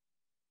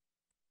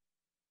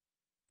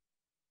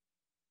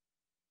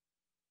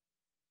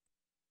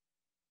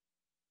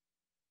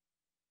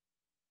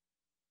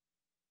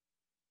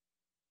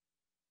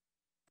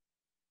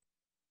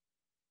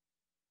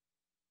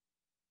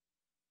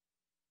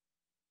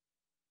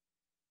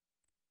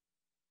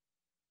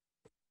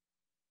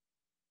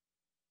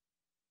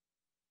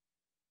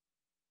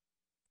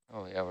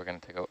 Oh yeah, we're gonna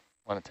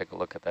want to take a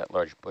look at that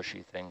large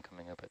bushy thing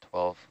coming up at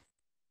 12.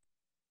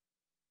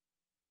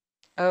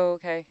 Oh,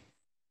 okay.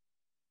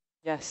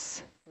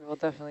 Yes, we will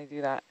definitely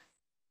do that.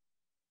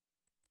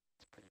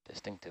 It's pretty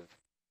distinctive.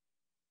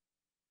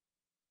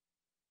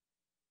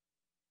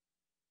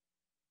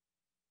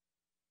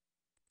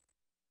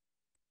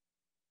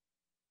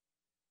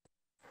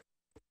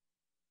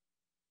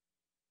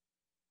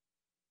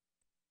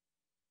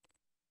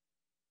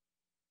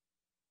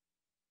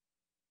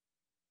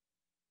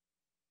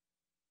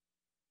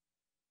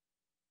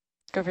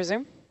 Go for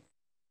zoom.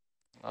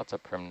 Lots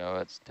of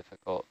primnoa. It's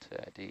difficult to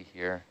ID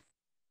here.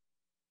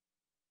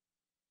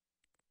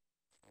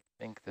 I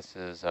think this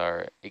is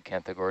our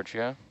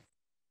Acanthogorgia.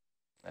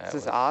 This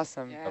is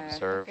awesome. Yeah,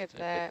 Observed look at a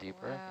that. bit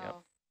deeper. Wow. Yep.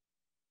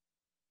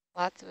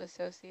 Lots of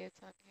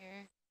associates on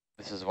here.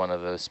 This is one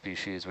of those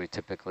species we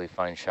typically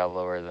find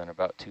shallower than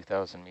about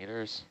 2,000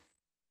 meters.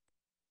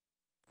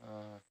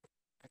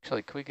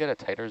 Actually, could we get a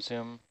tighter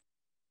zoom?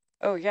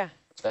 Oh, yeah.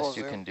 It's Best full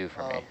you zoom. can do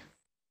for me.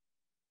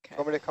 You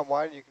want me to come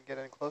wide? You can get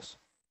in close.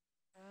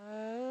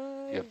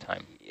 If you have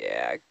time.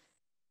 Yeah,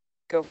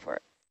 go for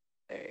it.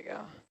 There you go.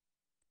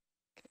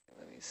 Okay,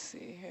 let me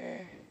see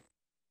here.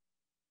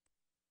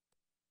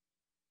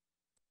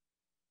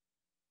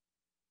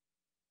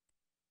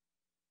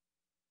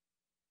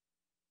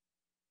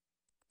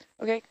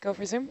 Okay, go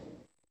for zoom.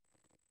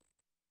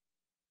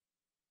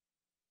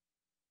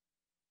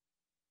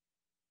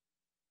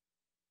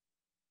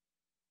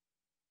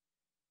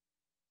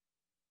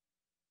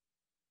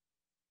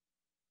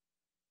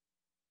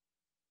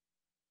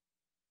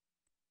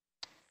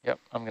 Yep,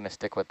 I'm going to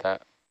stick with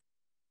that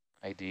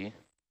ID.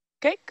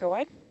 Okay, go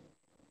wide.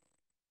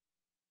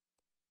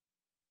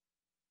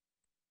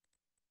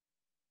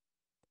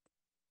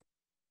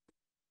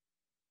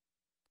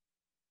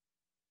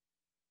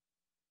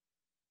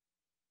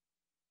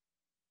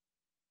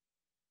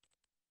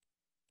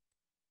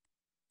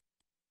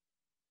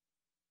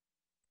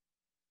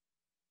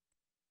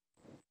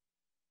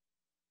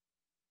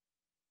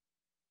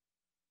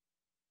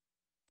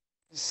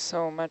 There's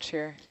so much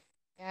here.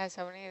 Yeah,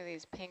 so many of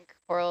these pink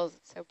corals.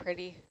 It's so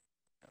pretty.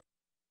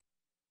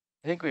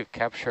 I think we've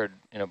captured,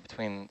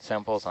 between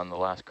samples on the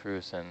last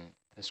cruise and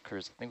this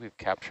cruise, I think we've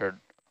captured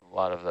a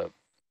lot of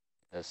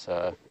this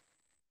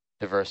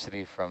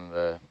diversity from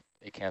the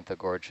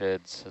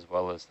Acanthogorgids as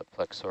well as the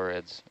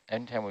Plexaurids.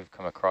 Anytime we've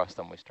come across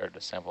them, we started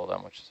to sample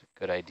them, which is a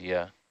good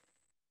idea.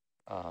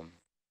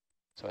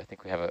 So I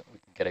think we can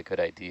get a good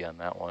idea on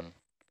that one.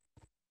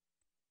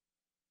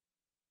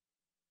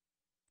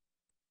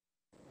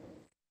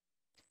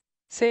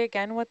 Say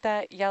again what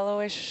that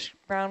yellowish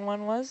brown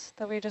one was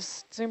that we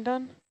just zoomed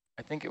on?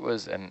 I think it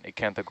was an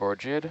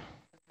Acanthogorgiid,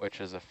 which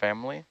is a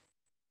family.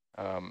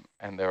 And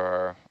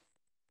there's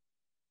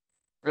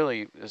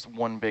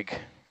one big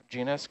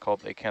genus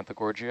called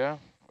Acanthogorgia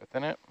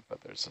within it, but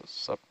there's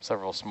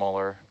several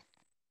smaller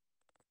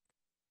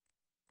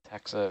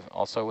taxa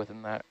also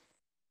within that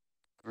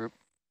group.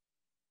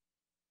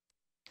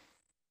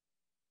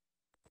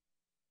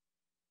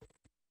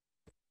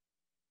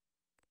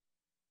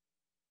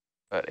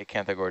 But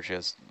Acanthogorgia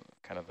is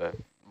kind of the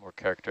more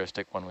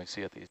characteristic one we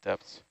see at these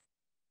depths.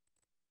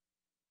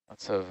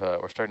 Lots of,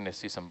 we're starting to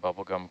see some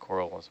bubblegum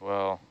coral as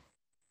well.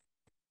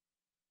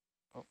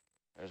 Oh,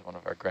 there's one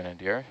of our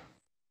grenadier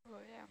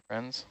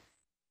friends.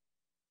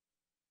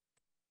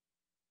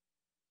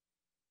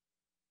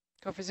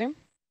 Go for zoom.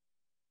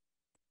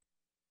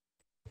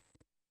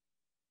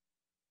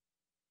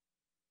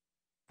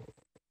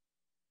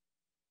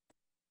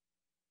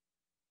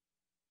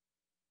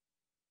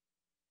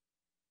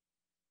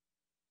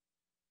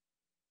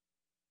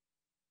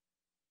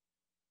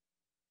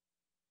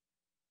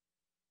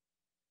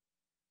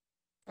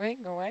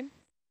 Wait, go wide.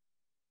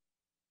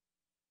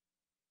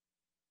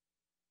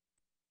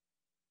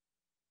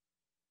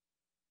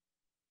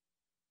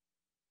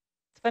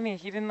 It's funny,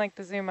 he didn't like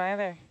the zoom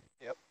either.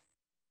 Yep.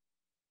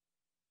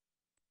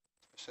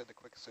 Especially the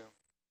quick zoom.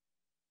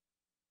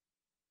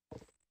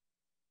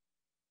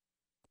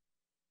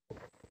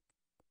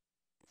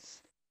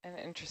 It's an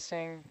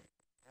interesting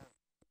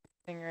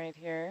thing right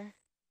here.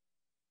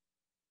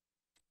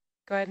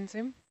 Go ahead and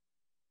zoom.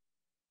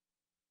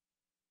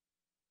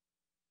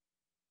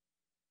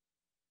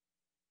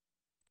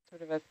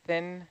 Sort of a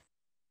thin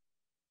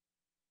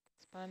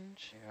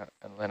sponge. Yeah,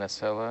 and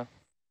Lenacella.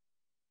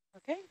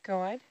 Okay, go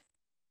wide.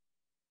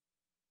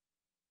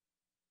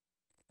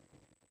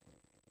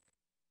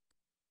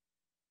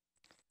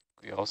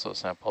 We also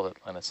sampled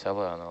at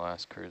Lenacella on the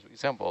last cruise. We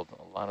sampled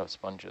a lot of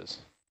sponges.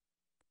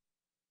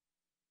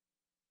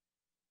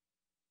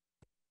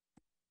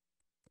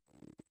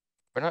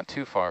 We're not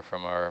too far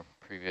from our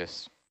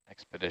previous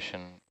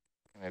expedition,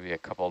 maybe a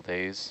couple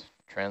days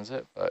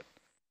transit, but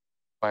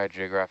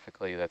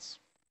biogeographically that's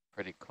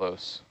pretty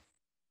close.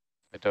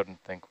 I don't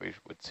think we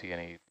would see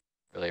any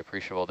really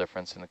appreciable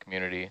difference in the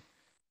community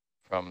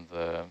from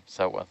the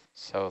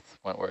South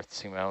Wentworth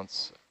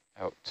Seamounts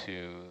out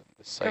to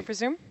the site. Go for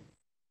zoom.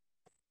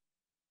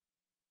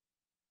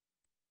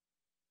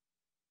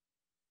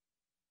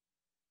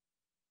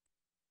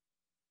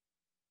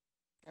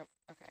 Yep,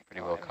 okay.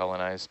 Pretty well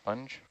colonized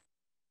sponge.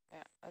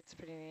 Yeah, that's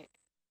pretty neat.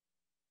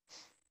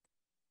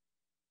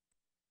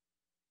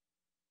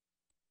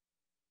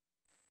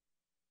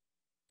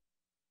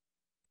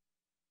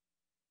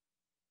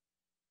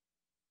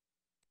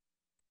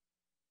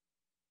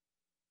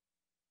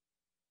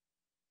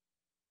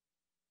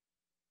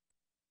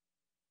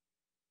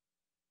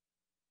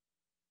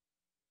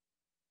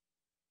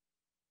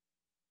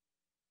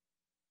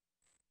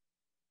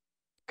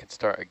 Could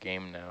start a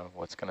game now.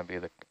 What's going to be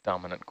the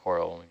dominant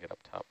coral when we get up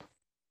top?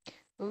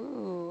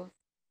 Ooh.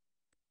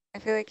 I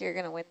feel like you're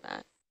going to win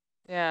that.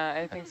 Yeah,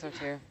 I think so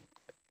too.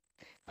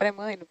 But I'm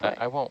willing to play.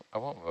 I won't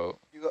vote.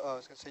 You go. Oh, I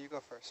was gonna say you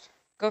go first.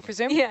 Go for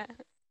zoom. Yeah.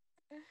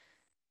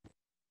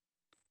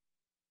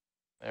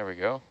 There we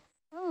go.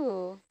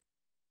 Ooh.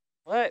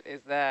 What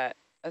is that?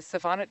 A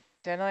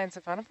dandelion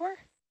siphonophore?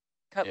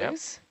 Cut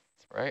loose?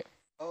 That's right.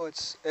 Oh,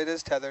 it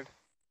is tethered.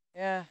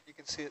 Yeah. You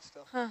can see it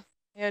still. Huh.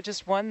 Yeah,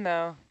 just one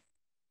though.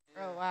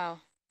 Yeah. Oh, wow.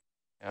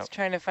 Yep. It's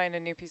trying to find a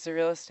new piece of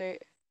real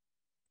estate.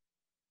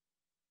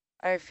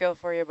 I feel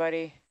for you,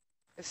 buddy.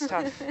 It's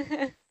tough.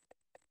 It's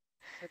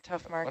a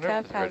tough market.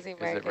 Tough housing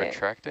Is it market.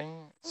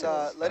 retracting?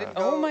 Let it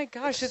go. Oh my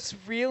gosh, it's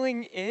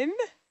reeling in?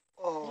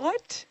 Oh.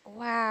 What?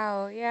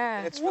 Wow,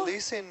 yeah. It's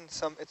releasing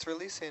some. It's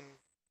releasing.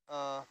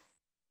 Oh,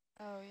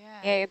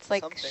 yeah. Yeah, it's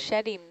like something.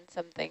 shedding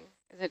something.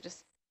 Is it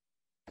just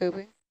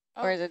pooping?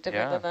 Oh, Or is it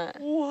different yeah. than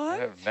that? What?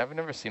 I've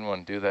never seen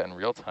one do that in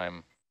real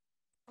time.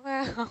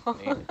 Wow.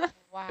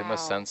 wow. They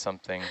must send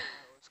something. That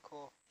was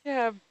cool.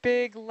 Yeah,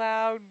 big,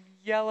 loud,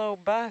 yellow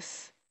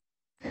bus.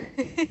 Look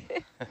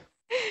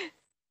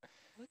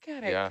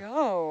at it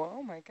go.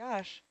 Oh my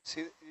gosh.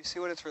 See, you see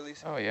what it's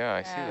releasing? Oh yeah,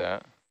 I see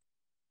that.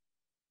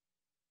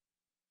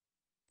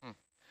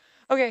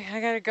 Okay, I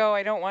gotta go.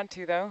 I don't want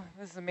to though.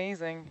 This is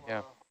amazing. Wow. Yeah.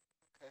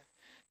 Okay.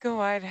 Go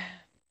wide.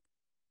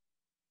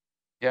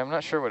 Yeah, I'm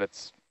not sure what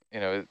it's,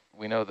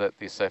 we know that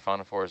these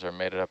siphonophores are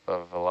made up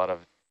of a lot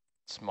of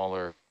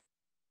smaller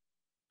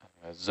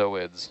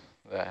zooids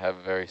that have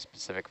very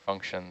specific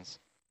functions.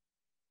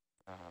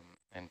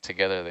 And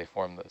together they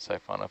form the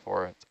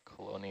siphonophore. It's a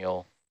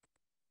colonial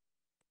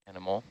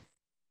animal.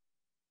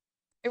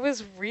 It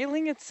was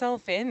reeling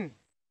itself in.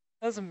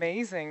 That was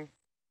amazing.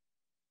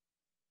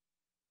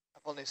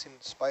 I've only seen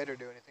a spider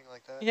do anything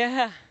like that.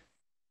 Yeah.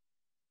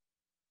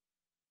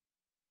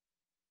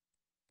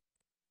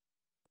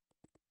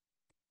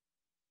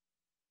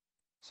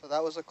 So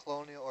that was a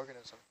colonial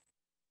organism.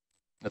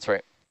 That's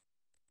right.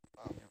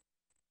 Wow.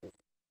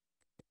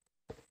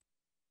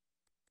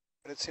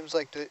 But But it seems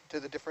like, do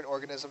the different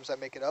organisms that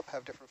make it up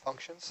have different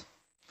functions?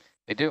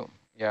 They do,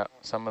 yeah.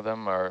 Some of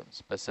them are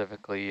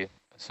specifically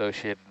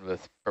associated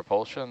with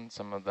propulsion,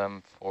 some of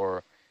them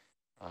for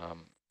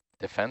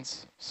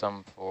defense,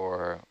 some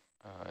for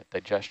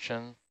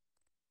digestion,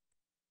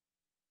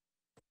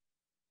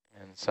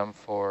 and some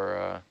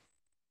for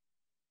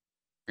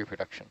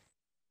reproduction.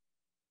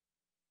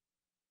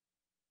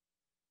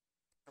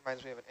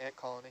 Reminds me of an ant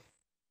colony.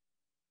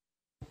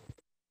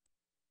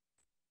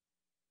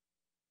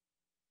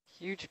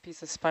 Huge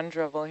piece of sponge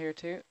rubble here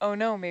too. Oh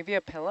no, maybe a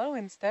pillow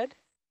instead?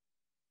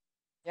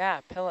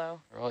 Yeah,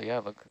 pillow. Well, yeah,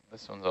 look,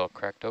 this one's all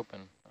cracked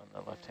open on the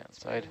left-hand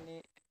That's side. pretty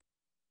neat.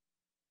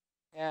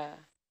 Yeah.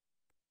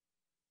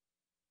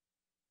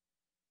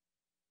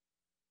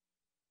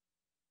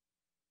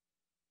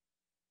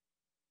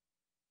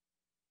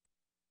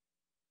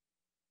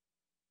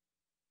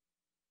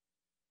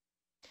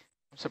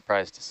 I'm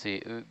surprised to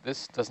see,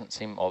 this doesn't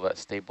seem all that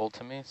stable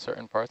to me,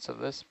 certain parts of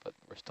this, but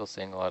we're still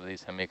seeing a lot of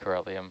these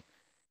hemicorallium,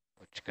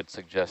 which could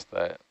suggest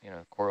that, you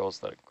know, corals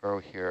that grow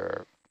here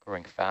are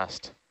growing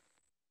faster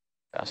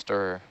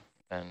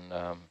than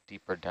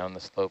deeper down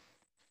the slope,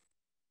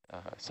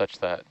 such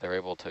that they're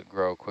able to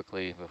grow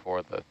quickly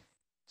before the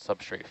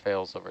substrate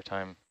fails over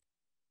time.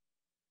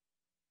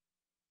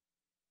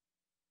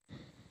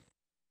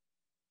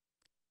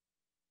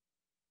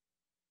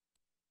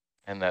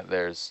 And that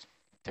there's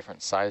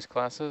different size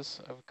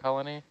classes of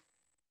colony,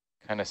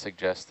 kind of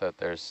suggests that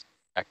there's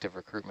active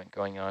recruitment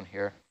going on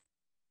here,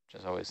 which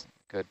is always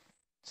good,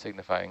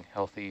 signifying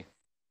healthy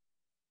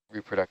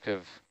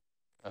reproductive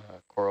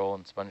coral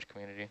and sponge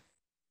community.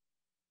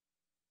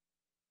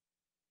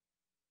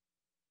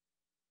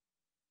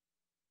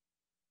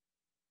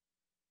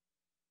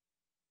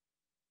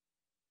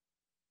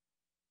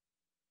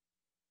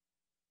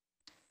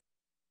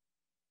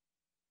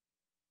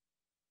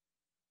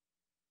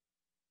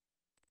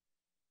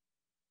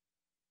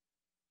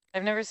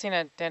 I've never seen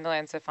a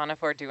dandelion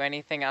siphonophore do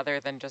anything other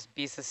than just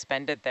be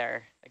suspended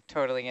there, like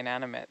totally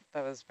inanimate.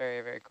 That was very,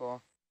 very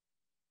cool.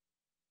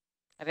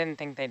 I didn't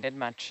think they did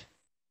much.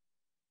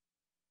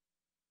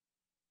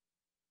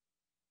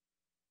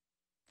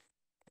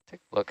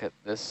 Take a look at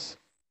this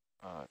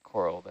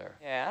coral there.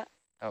 Yeah.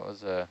 That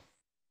was it's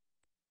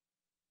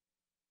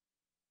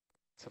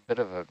a bit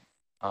of an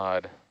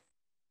odd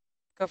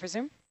Go for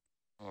zoom.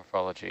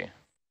 morphology.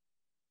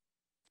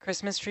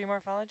 Christmas tree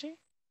morphology?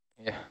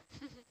 Yeah,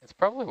 it's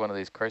probably one of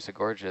these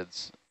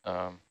chrysogorgids,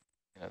 you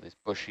know, these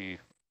bushy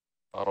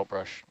bottle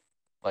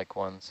brush-like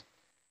ones.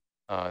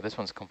 This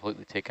one's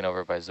completely taken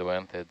over by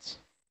zoanthids,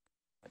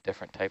 a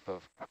different type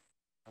of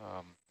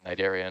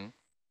cnidarian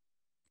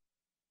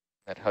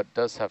that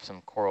does have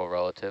some coral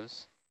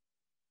relatives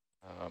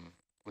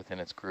within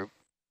its group,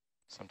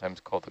 sometimes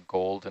called the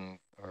gold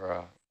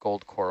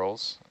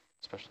corals,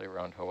 especially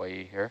around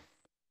Hawaii here.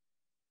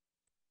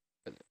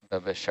 A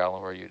bit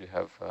shallower, you do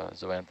have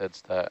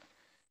zoanthids that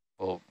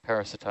will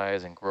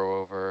parasitize and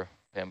grow over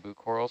bamboo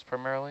corals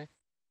primarily,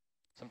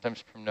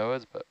 sometimes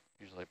primnoids, but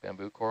usually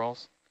bamboo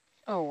corals.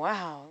 Oh,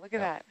 wow. Look at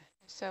that.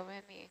 There's so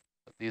many.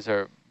 But these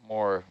are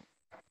more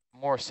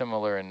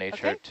similar in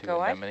nature to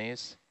go on.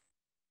 anemones,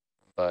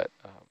 but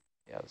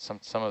yeah,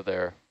 some of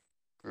their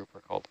group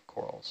are called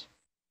corals.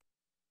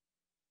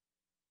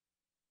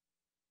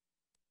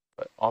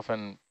 But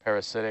often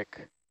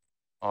parasitic,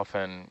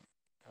 often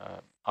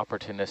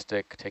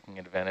opportunistic, taking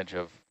advantage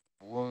of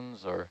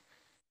wounds or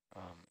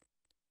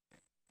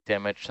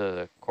damage to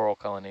the coral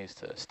colonies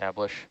to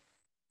establish,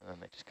 and then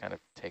they just kind of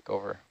take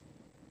over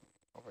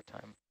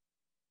time.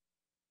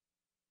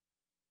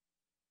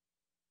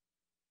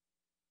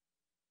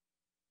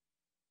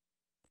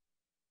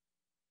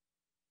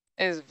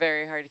 It is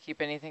very hard to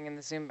keep anything in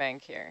the zoom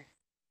bank here.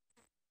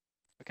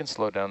 We can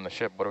slow down the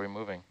ship. What are we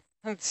moving?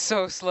 It's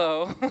so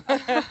slow.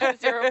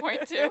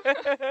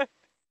 0.2.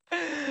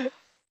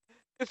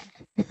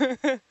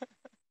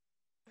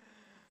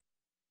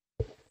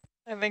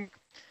 I think.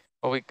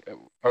 Well,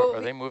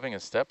 are they moving in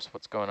steps?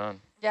 What's going on?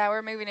 Yeah,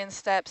 we're moving in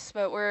steps,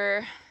 but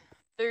we're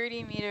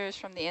 30 meters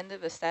from the end of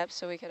the step,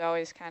 so we could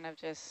always kind of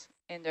just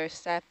end our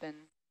step and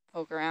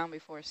poke around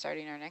before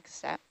starting our next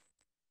step.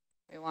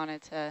 We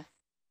wanted to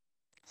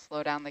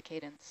slow down the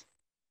cadence.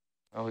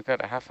 Well, we've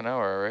got a half an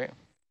hour, right?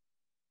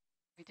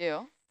 We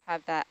do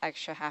have that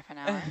extra half an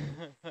hour.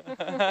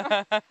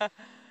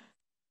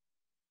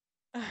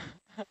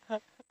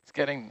 It's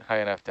getting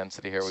high enough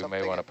density here. We may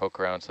Something want to poke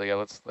around. So yeah,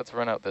 let's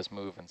run out this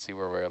move and see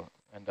where we'll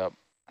end up.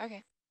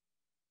 Okay.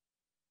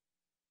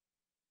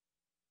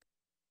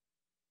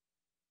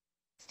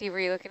 Steve, were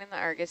you looking in the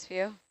Argus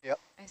view? Yep.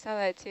 I saw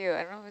that too.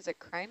 I don't know if it was a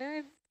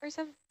crinoid or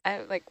something.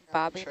 Like Yeah,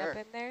 bobbing sure. up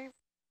in there.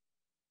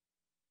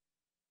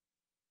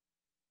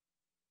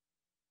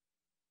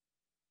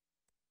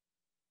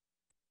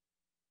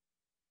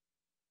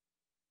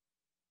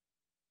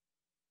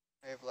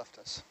 They have left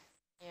us.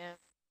 Yeah.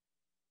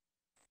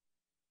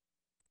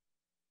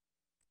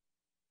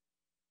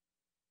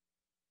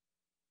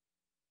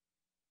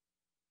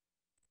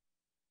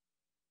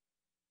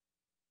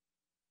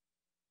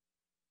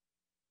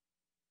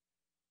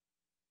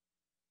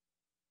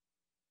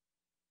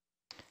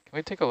 Can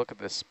we take a look at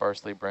this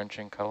sparsely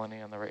branching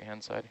colony on the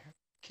right-hand side here?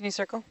 Can you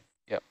circle?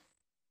 Yep.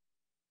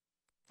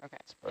 Okay.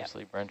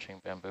 Sparsely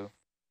branching bamboo.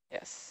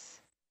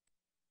 Yes.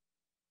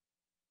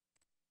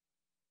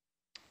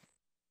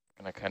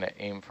 I'm going to kind of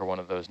aim for one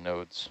of those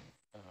nodes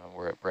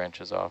where it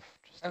branches off,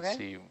 just to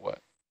see what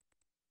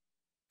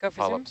Go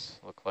for zoom. polyps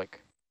look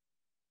like.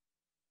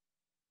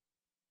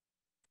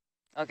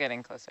 I'll get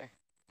in closer.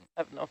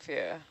 Have no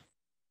fear.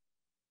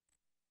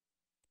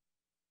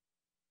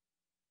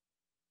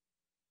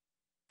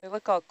 They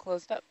look all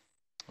closed up.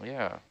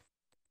 Yeah,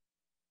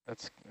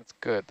 that's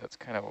good. That's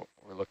kind of what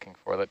we're looking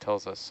for. That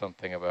tells us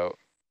something about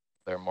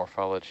their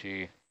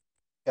morphology.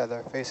 Yeah,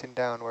 they're facing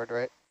downward,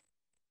 right?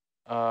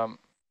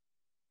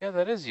 Yeah,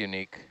 that is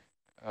unique.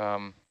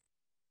 I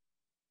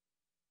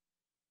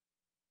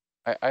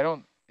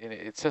don't,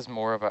 it says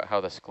more about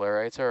how the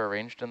sclerites are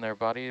arranged in their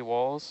body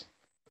walls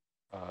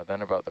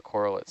than about the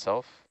coral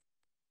itself.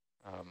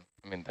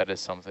 I mean, that is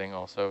something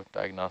also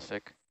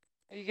diagnostic.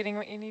 Are you getting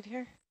what you need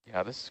here?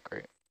 Yeah, this is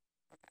great.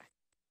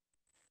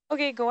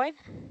 Okay, go wide.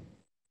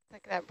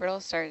 Like that brittle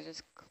star is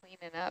just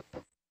cleaning up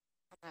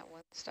on that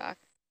one stalk.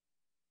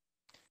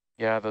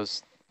 Yeah,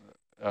 those,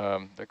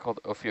 they're called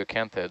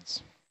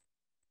ophiocanthids.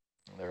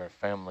 They're a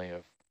family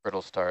of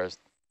brittle stars,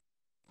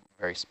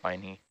 very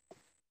spiny,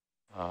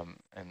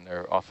 and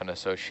they're often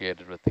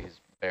associated with these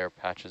bare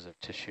patches of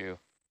tissue.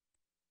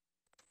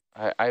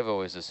 I've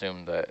always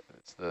assumed that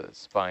it's the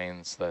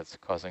spines that's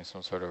causing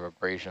some sort of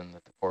abrasion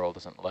that the coral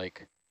doesn't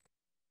like.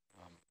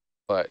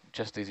 But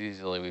just as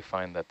easily we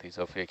find that these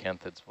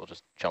ophiocanthids will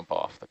just jump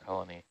off the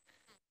colony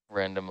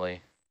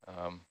randomly,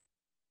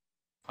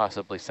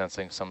 possibly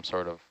sensing some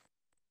sort of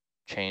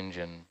change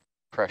in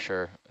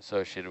pressure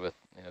associated with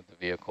the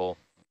vehicle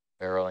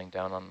barreling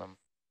down on them.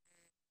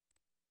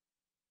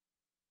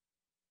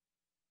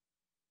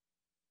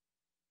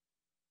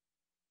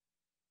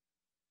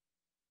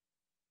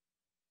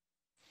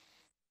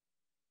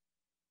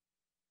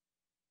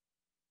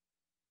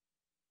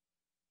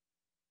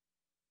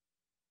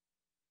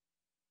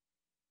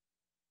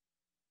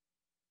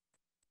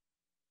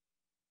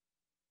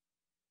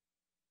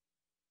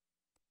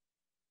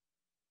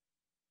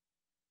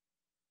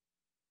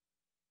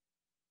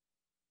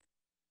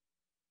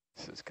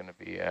 This is going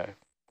to be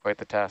quite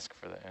the task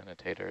for the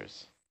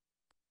annotators.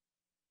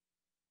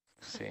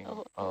 Seeing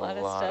a lot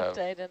of stuff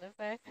to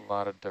identify. A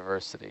lot of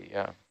diversity,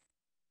 yeah.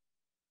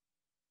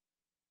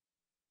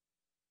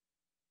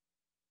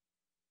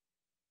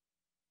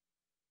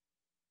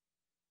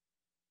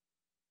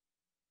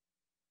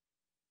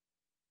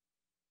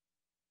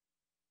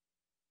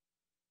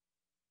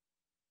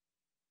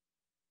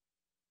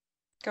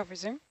 Go for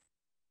zoom.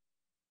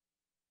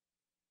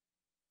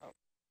 Oh,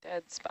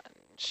 dead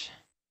sponge.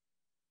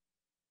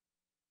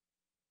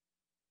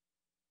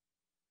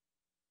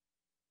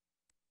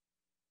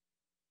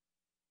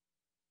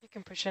 You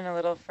can push in a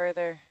little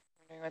further.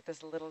 Wondering what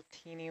this little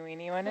teeny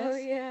weeny one is. Oh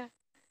yeah.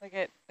 Look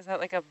at, is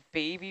that like a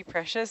baby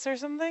precious or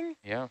something?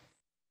 Yeah.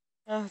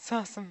 Oh, that's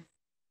awesome.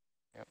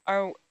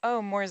 Yep.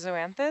 Oh, more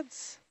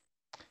zoanthids?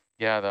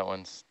 Yeah, that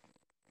one's,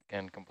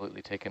 again,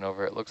 completely taken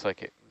over. It looks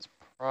like it was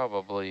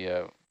probably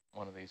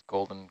one of these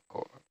golden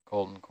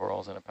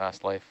corals in a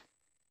past life.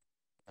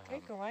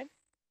 Okay, go wide.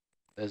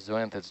 The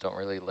zoanthids don't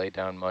really lay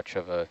down much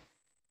of a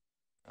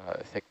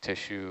thick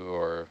tissue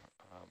or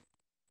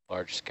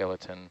large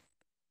skeleton,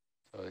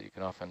 so you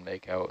can often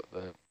make out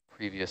the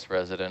previous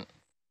resident.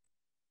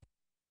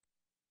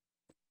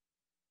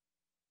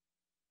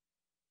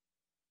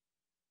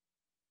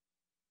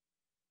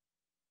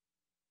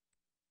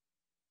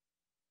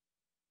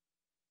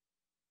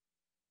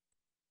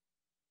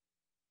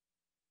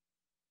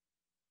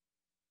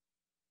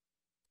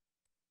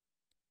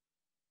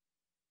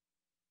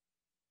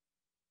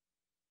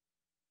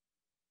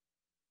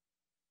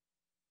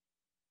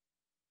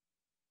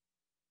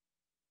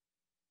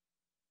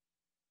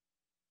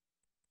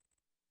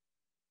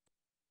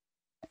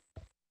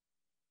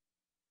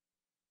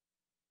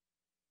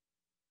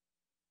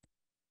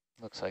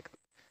 Looks like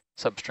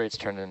substrates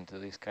turn into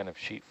these kind of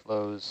sheet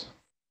flows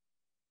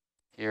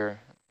here,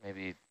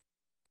 maybe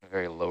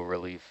very low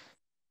relief,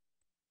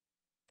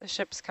 The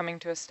ship's coming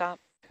to a stop.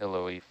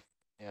 pillowy,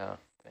 yeah,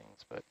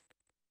 things, but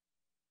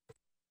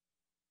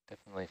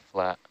definitely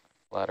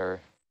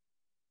flatter.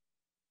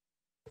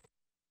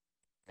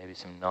 Maybe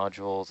some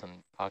nodules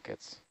and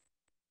pockets,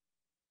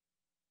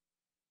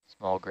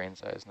 small grain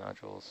size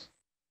nodules.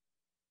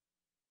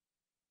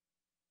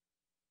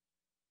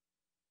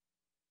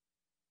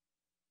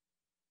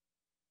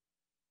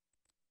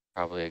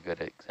 Probably a good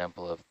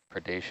example of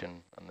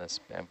predation on this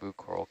bamboo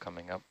coral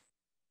coming up.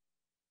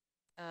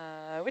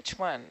 Which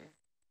one?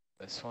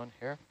 This one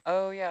here.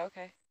 Oh, yeah,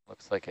 okay.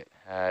 Looks like it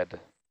had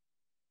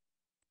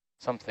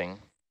something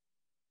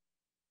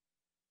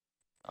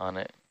on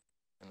it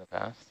in the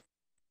past.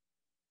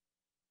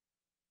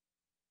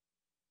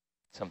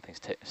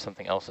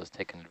 Something else has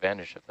taken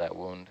advantage of that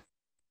wound.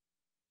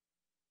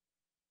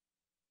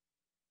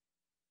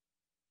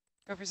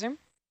 Go for zoom.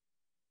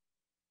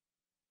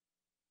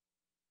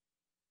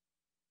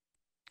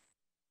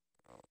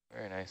 Oh,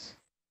 very nice.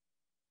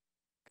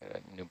 Got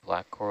a new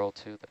black coral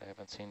too that I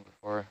haven't seen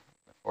before in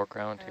the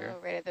foreground here.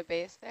 Right at the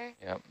base there?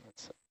 Yep,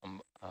 it's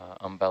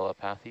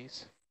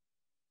Umbellapathes.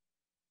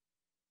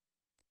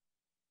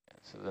 Yeah,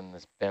 so then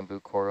this bamboo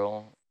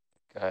coral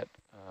got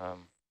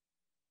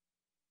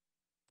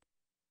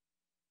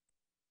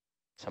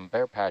some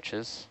bare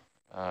patches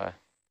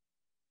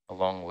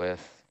along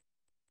with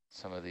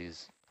some of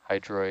these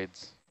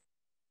hydroids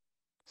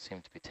seem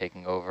to be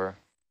taking over.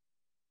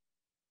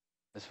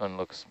 This one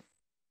looks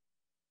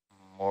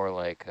more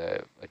like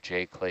a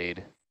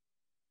J-clade,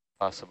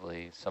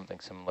 possibly something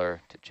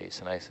similar to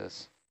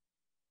Jasonisis.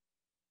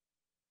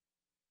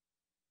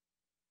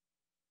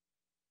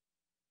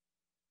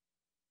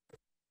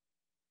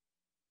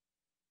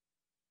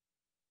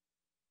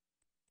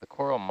 The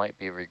coral might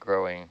be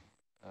regrowing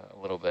a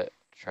little bit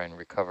to try and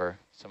recover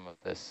some of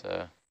this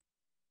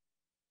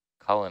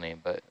colony,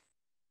 but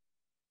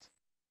it's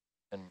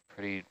been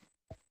pretty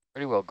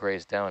well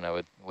grazed down, I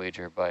would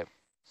wager, by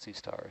sea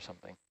star or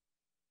something.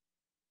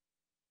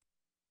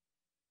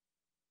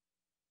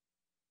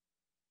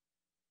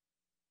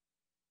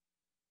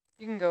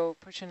 You can go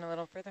push in a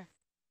little further.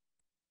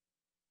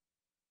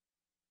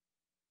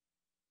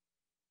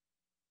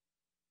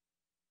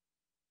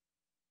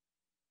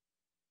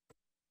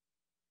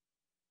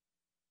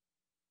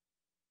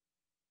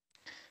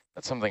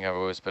 That's something I've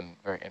always been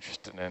very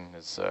interested in,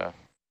 is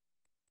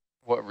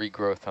what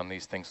regrowth on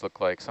these things look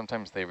like.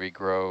 Sometimes they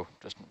regrow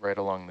just right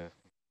along the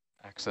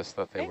axis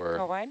that they were,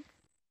 go wide.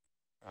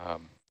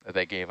 that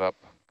they gave up,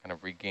 kind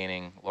of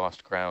regaining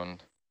lost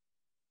ground,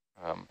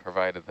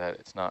 provided that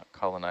it's not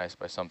colonized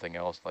by something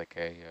else like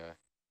a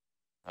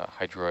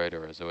hydroid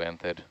or a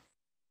zoanthid.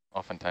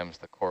 Oftentimes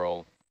the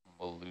coral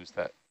will lose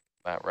that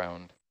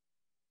round.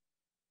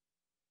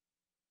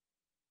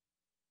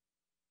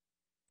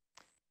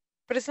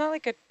 But it's not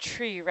like a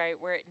tree, right,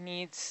 where it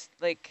needs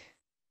like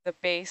the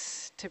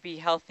base to be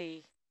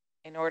healthy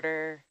in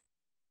order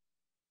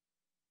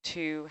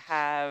to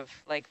have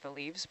like the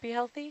leaves be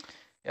healthy?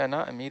 Yeah,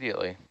 not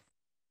immediately.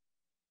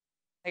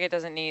 Like it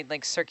doesn't need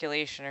like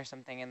circulation or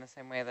something in the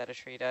same way that a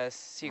tree does.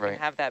 So you Right. can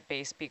have that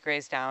base be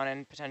grazed down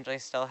and potentially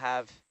still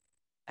have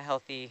a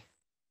healthy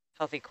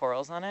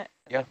corals on it.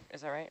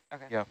 Is that right?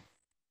 Okay. Yeah.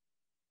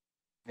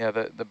 Yeah,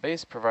 the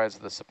base provides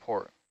the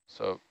support.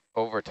 So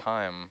over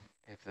time,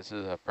 if this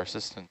is a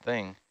persistent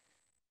thing,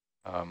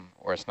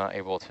 or it's not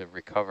able to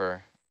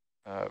recover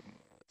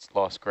its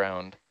lost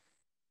ground,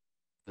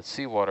 the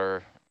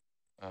seawater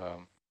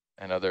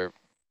and other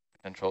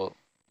potential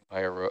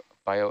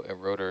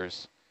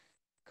bioeroders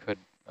could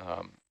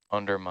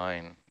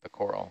undermine the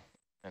coral,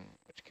 in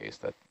which case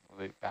that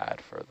would be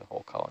bad for the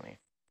whole colony.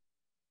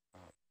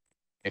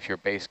 If your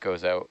base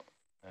goes out,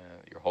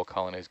 your whole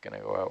colony is going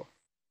to go out.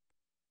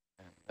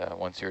 And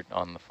once you're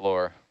on the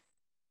floor,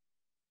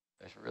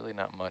 there's really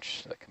not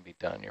much that can be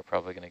done. You're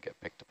probably going to get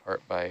picked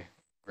apart by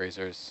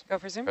grazers, Go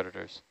for zoom.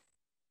 predators.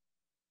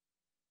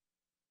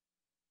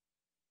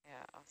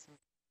 Yeah, awesome.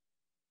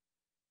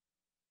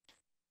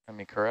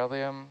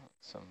 Hemicorallium,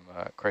 some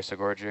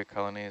Chrysogorgia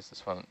colonies.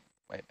 This one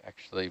might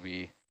actually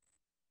be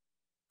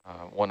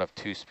one of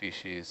two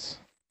species.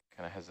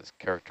 Kind of has this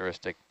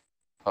characteristic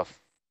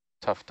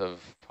tuft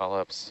of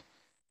polyps,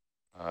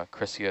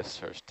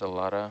 Chryseus or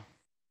stellata.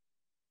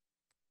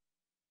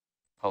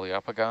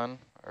 Poliopogon,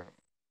 or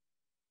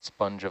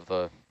sponge of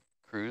the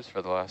cruise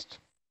for the last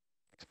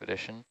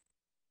expedition.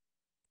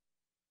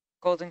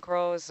 Golden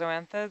coral with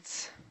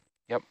zoanthids.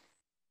 Yep.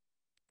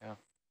 Yeah. You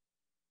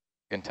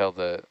can tell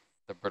the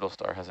brittle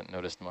star hasn't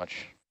noticed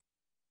much.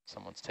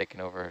 Someone's taken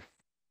over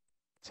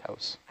its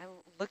house.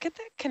 Look at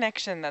that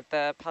connection that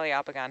the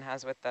Poliopogon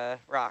has with the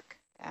rock.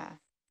 Yeah.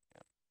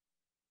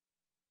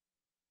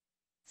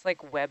 It's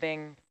like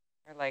webbing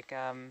or like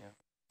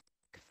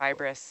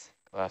fibrous.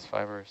 Glass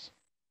fibers.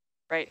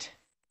 Right.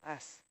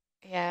 Glass.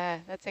 Yeah,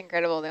 that's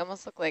incredible. They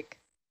almost look like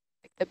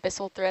the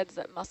byssal threads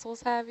that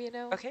mussels have, you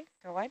know? Okay,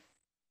 go wide.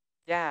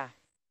 Yeah.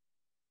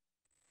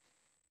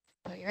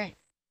 Oh, you're right.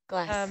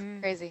 Glass.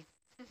 Crazy.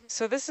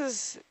 So this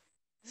is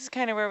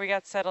kind of where we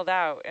got settled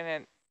out, and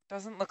it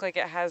doesn't look like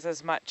it has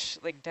as much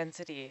like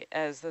density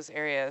as those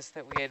areas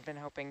that we had been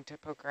hoping to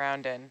poke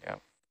around in. Yeah.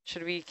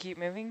 Should we keep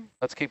moving?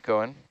 Let's keep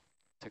going.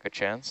 Took a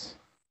chance.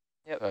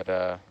 Yep. But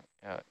yeah,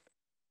 I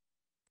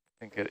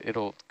think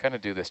it'll kind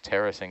of do this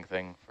terracing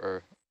thing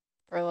for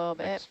a little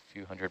the bit. next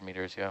few hundred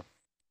meters, yeah.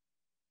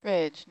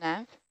 Bridge,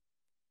 nav.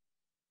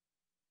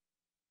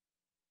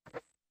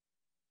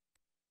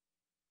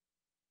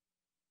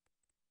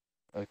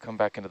 We'll come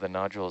back into the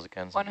nodules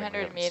again.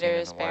 100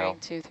 meters, bearing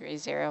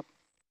 230.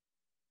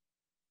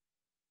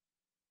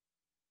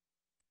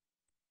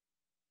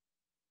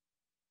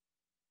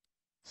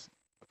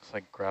 Looks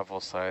like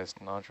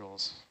gravel-sized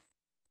nodules.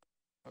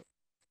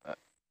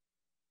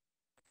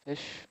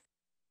 Fish.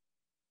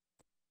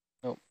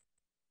 Nope.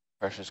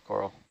 Precious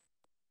coral.